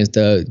find me is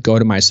to go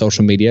to my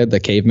social media, the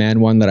caveman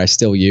one that I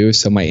still use.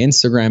 So my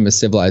Instagram is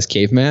Civilized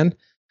Caveman,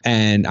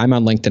 and I'm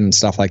on LinkedIn and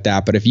stuff like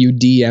that. But if you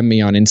DM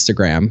me on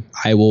Instagram,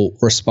 I will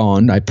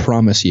respond, I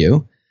promise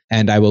you,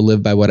 and I will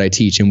live by what I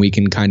teach, and we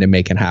can kind of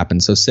make it happen.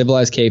 So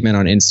Civilized Caveman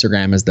on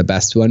Instagram is the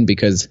best one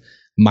because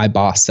my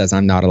boss says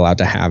I'm not allowed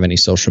to have any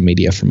social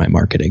media for my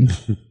marketing.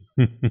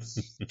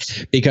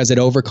 Because it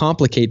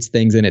overcomplicates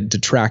things and it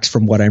detracts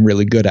from what I'm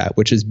really good at,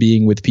 which is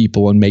being with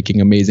people and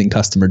making amazing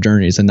customer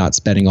journeys and not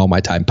spending all my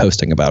time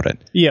posting about it.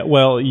 Yeah,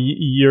 well,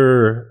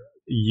 your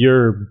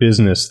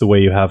business, the way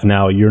you have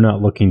now, you're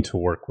not looking to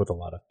work with a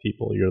lot of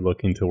people. You're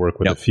looking to work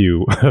with a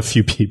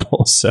few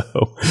people. So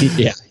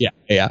yeah.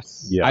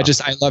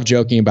 I love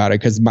joking about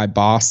it because my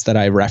boss that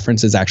I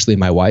reference is actually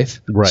my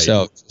wife. Right.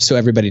 So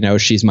everybody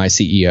knows she's my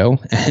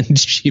CEO and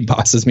she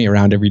bosses me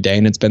around every day.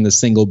 And it's been the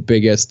single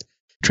biggest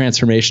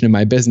transformation in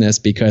my business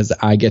because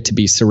I get to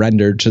be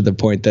surrendered to the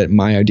point that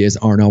my ideas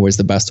aren't always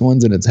the best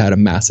ones, and it's had a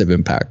massive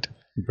impact.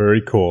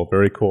 Very cool.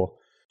 Very cool.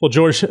 Well,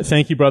 George,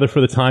 thank you, brother, for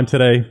the time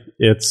today.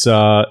 It's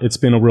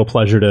been a real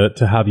pleasure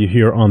to have you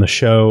here on the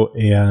show.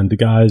 And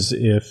guys,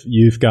 if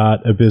you've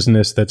got a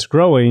business that's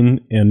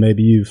growing and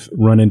maybe you've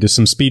run into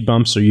some speed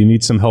bumps or you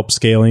need some help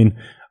scaling,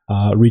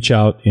 reach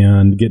out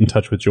and get in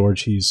touch with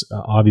George. He's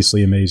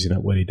obviously amazing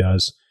at what he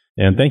does.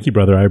 And thank you,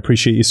 brother. I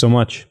appreciate you so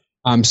much.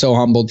 I'm so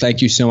humbled.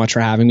 Thank you so much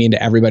for having me. And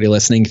to everybody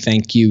listening,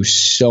 thank you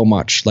so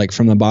much. Like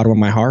from the bottom of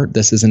my heart,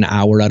 this is an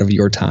hour out of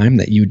your time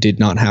that you did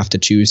not have to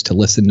choose to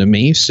listen to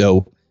me.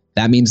 So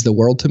that means the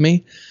world to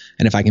me.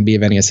 And if I can be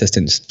of any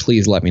assistance,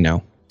 please let me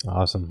know.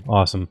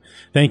 Awesome.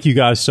 Thank you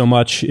guys so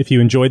much. If you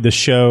enjoyed this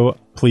show,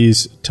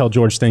 please tell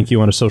George thank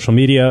you on his social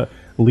media.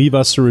 Leave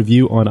us a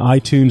review on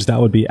iTunes. That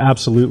would be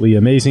absolutely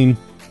amazing.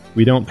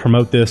 We don't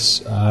promote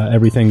this.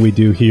 Everything we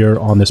do here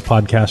on this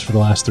podcast for the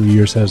last 3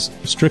 years has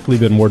strictly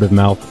been word of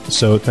mouth.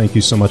 So thank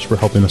you so much for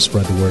helping us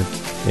spread the word.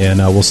 And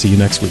we'll see you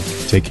next week.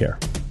 Take care.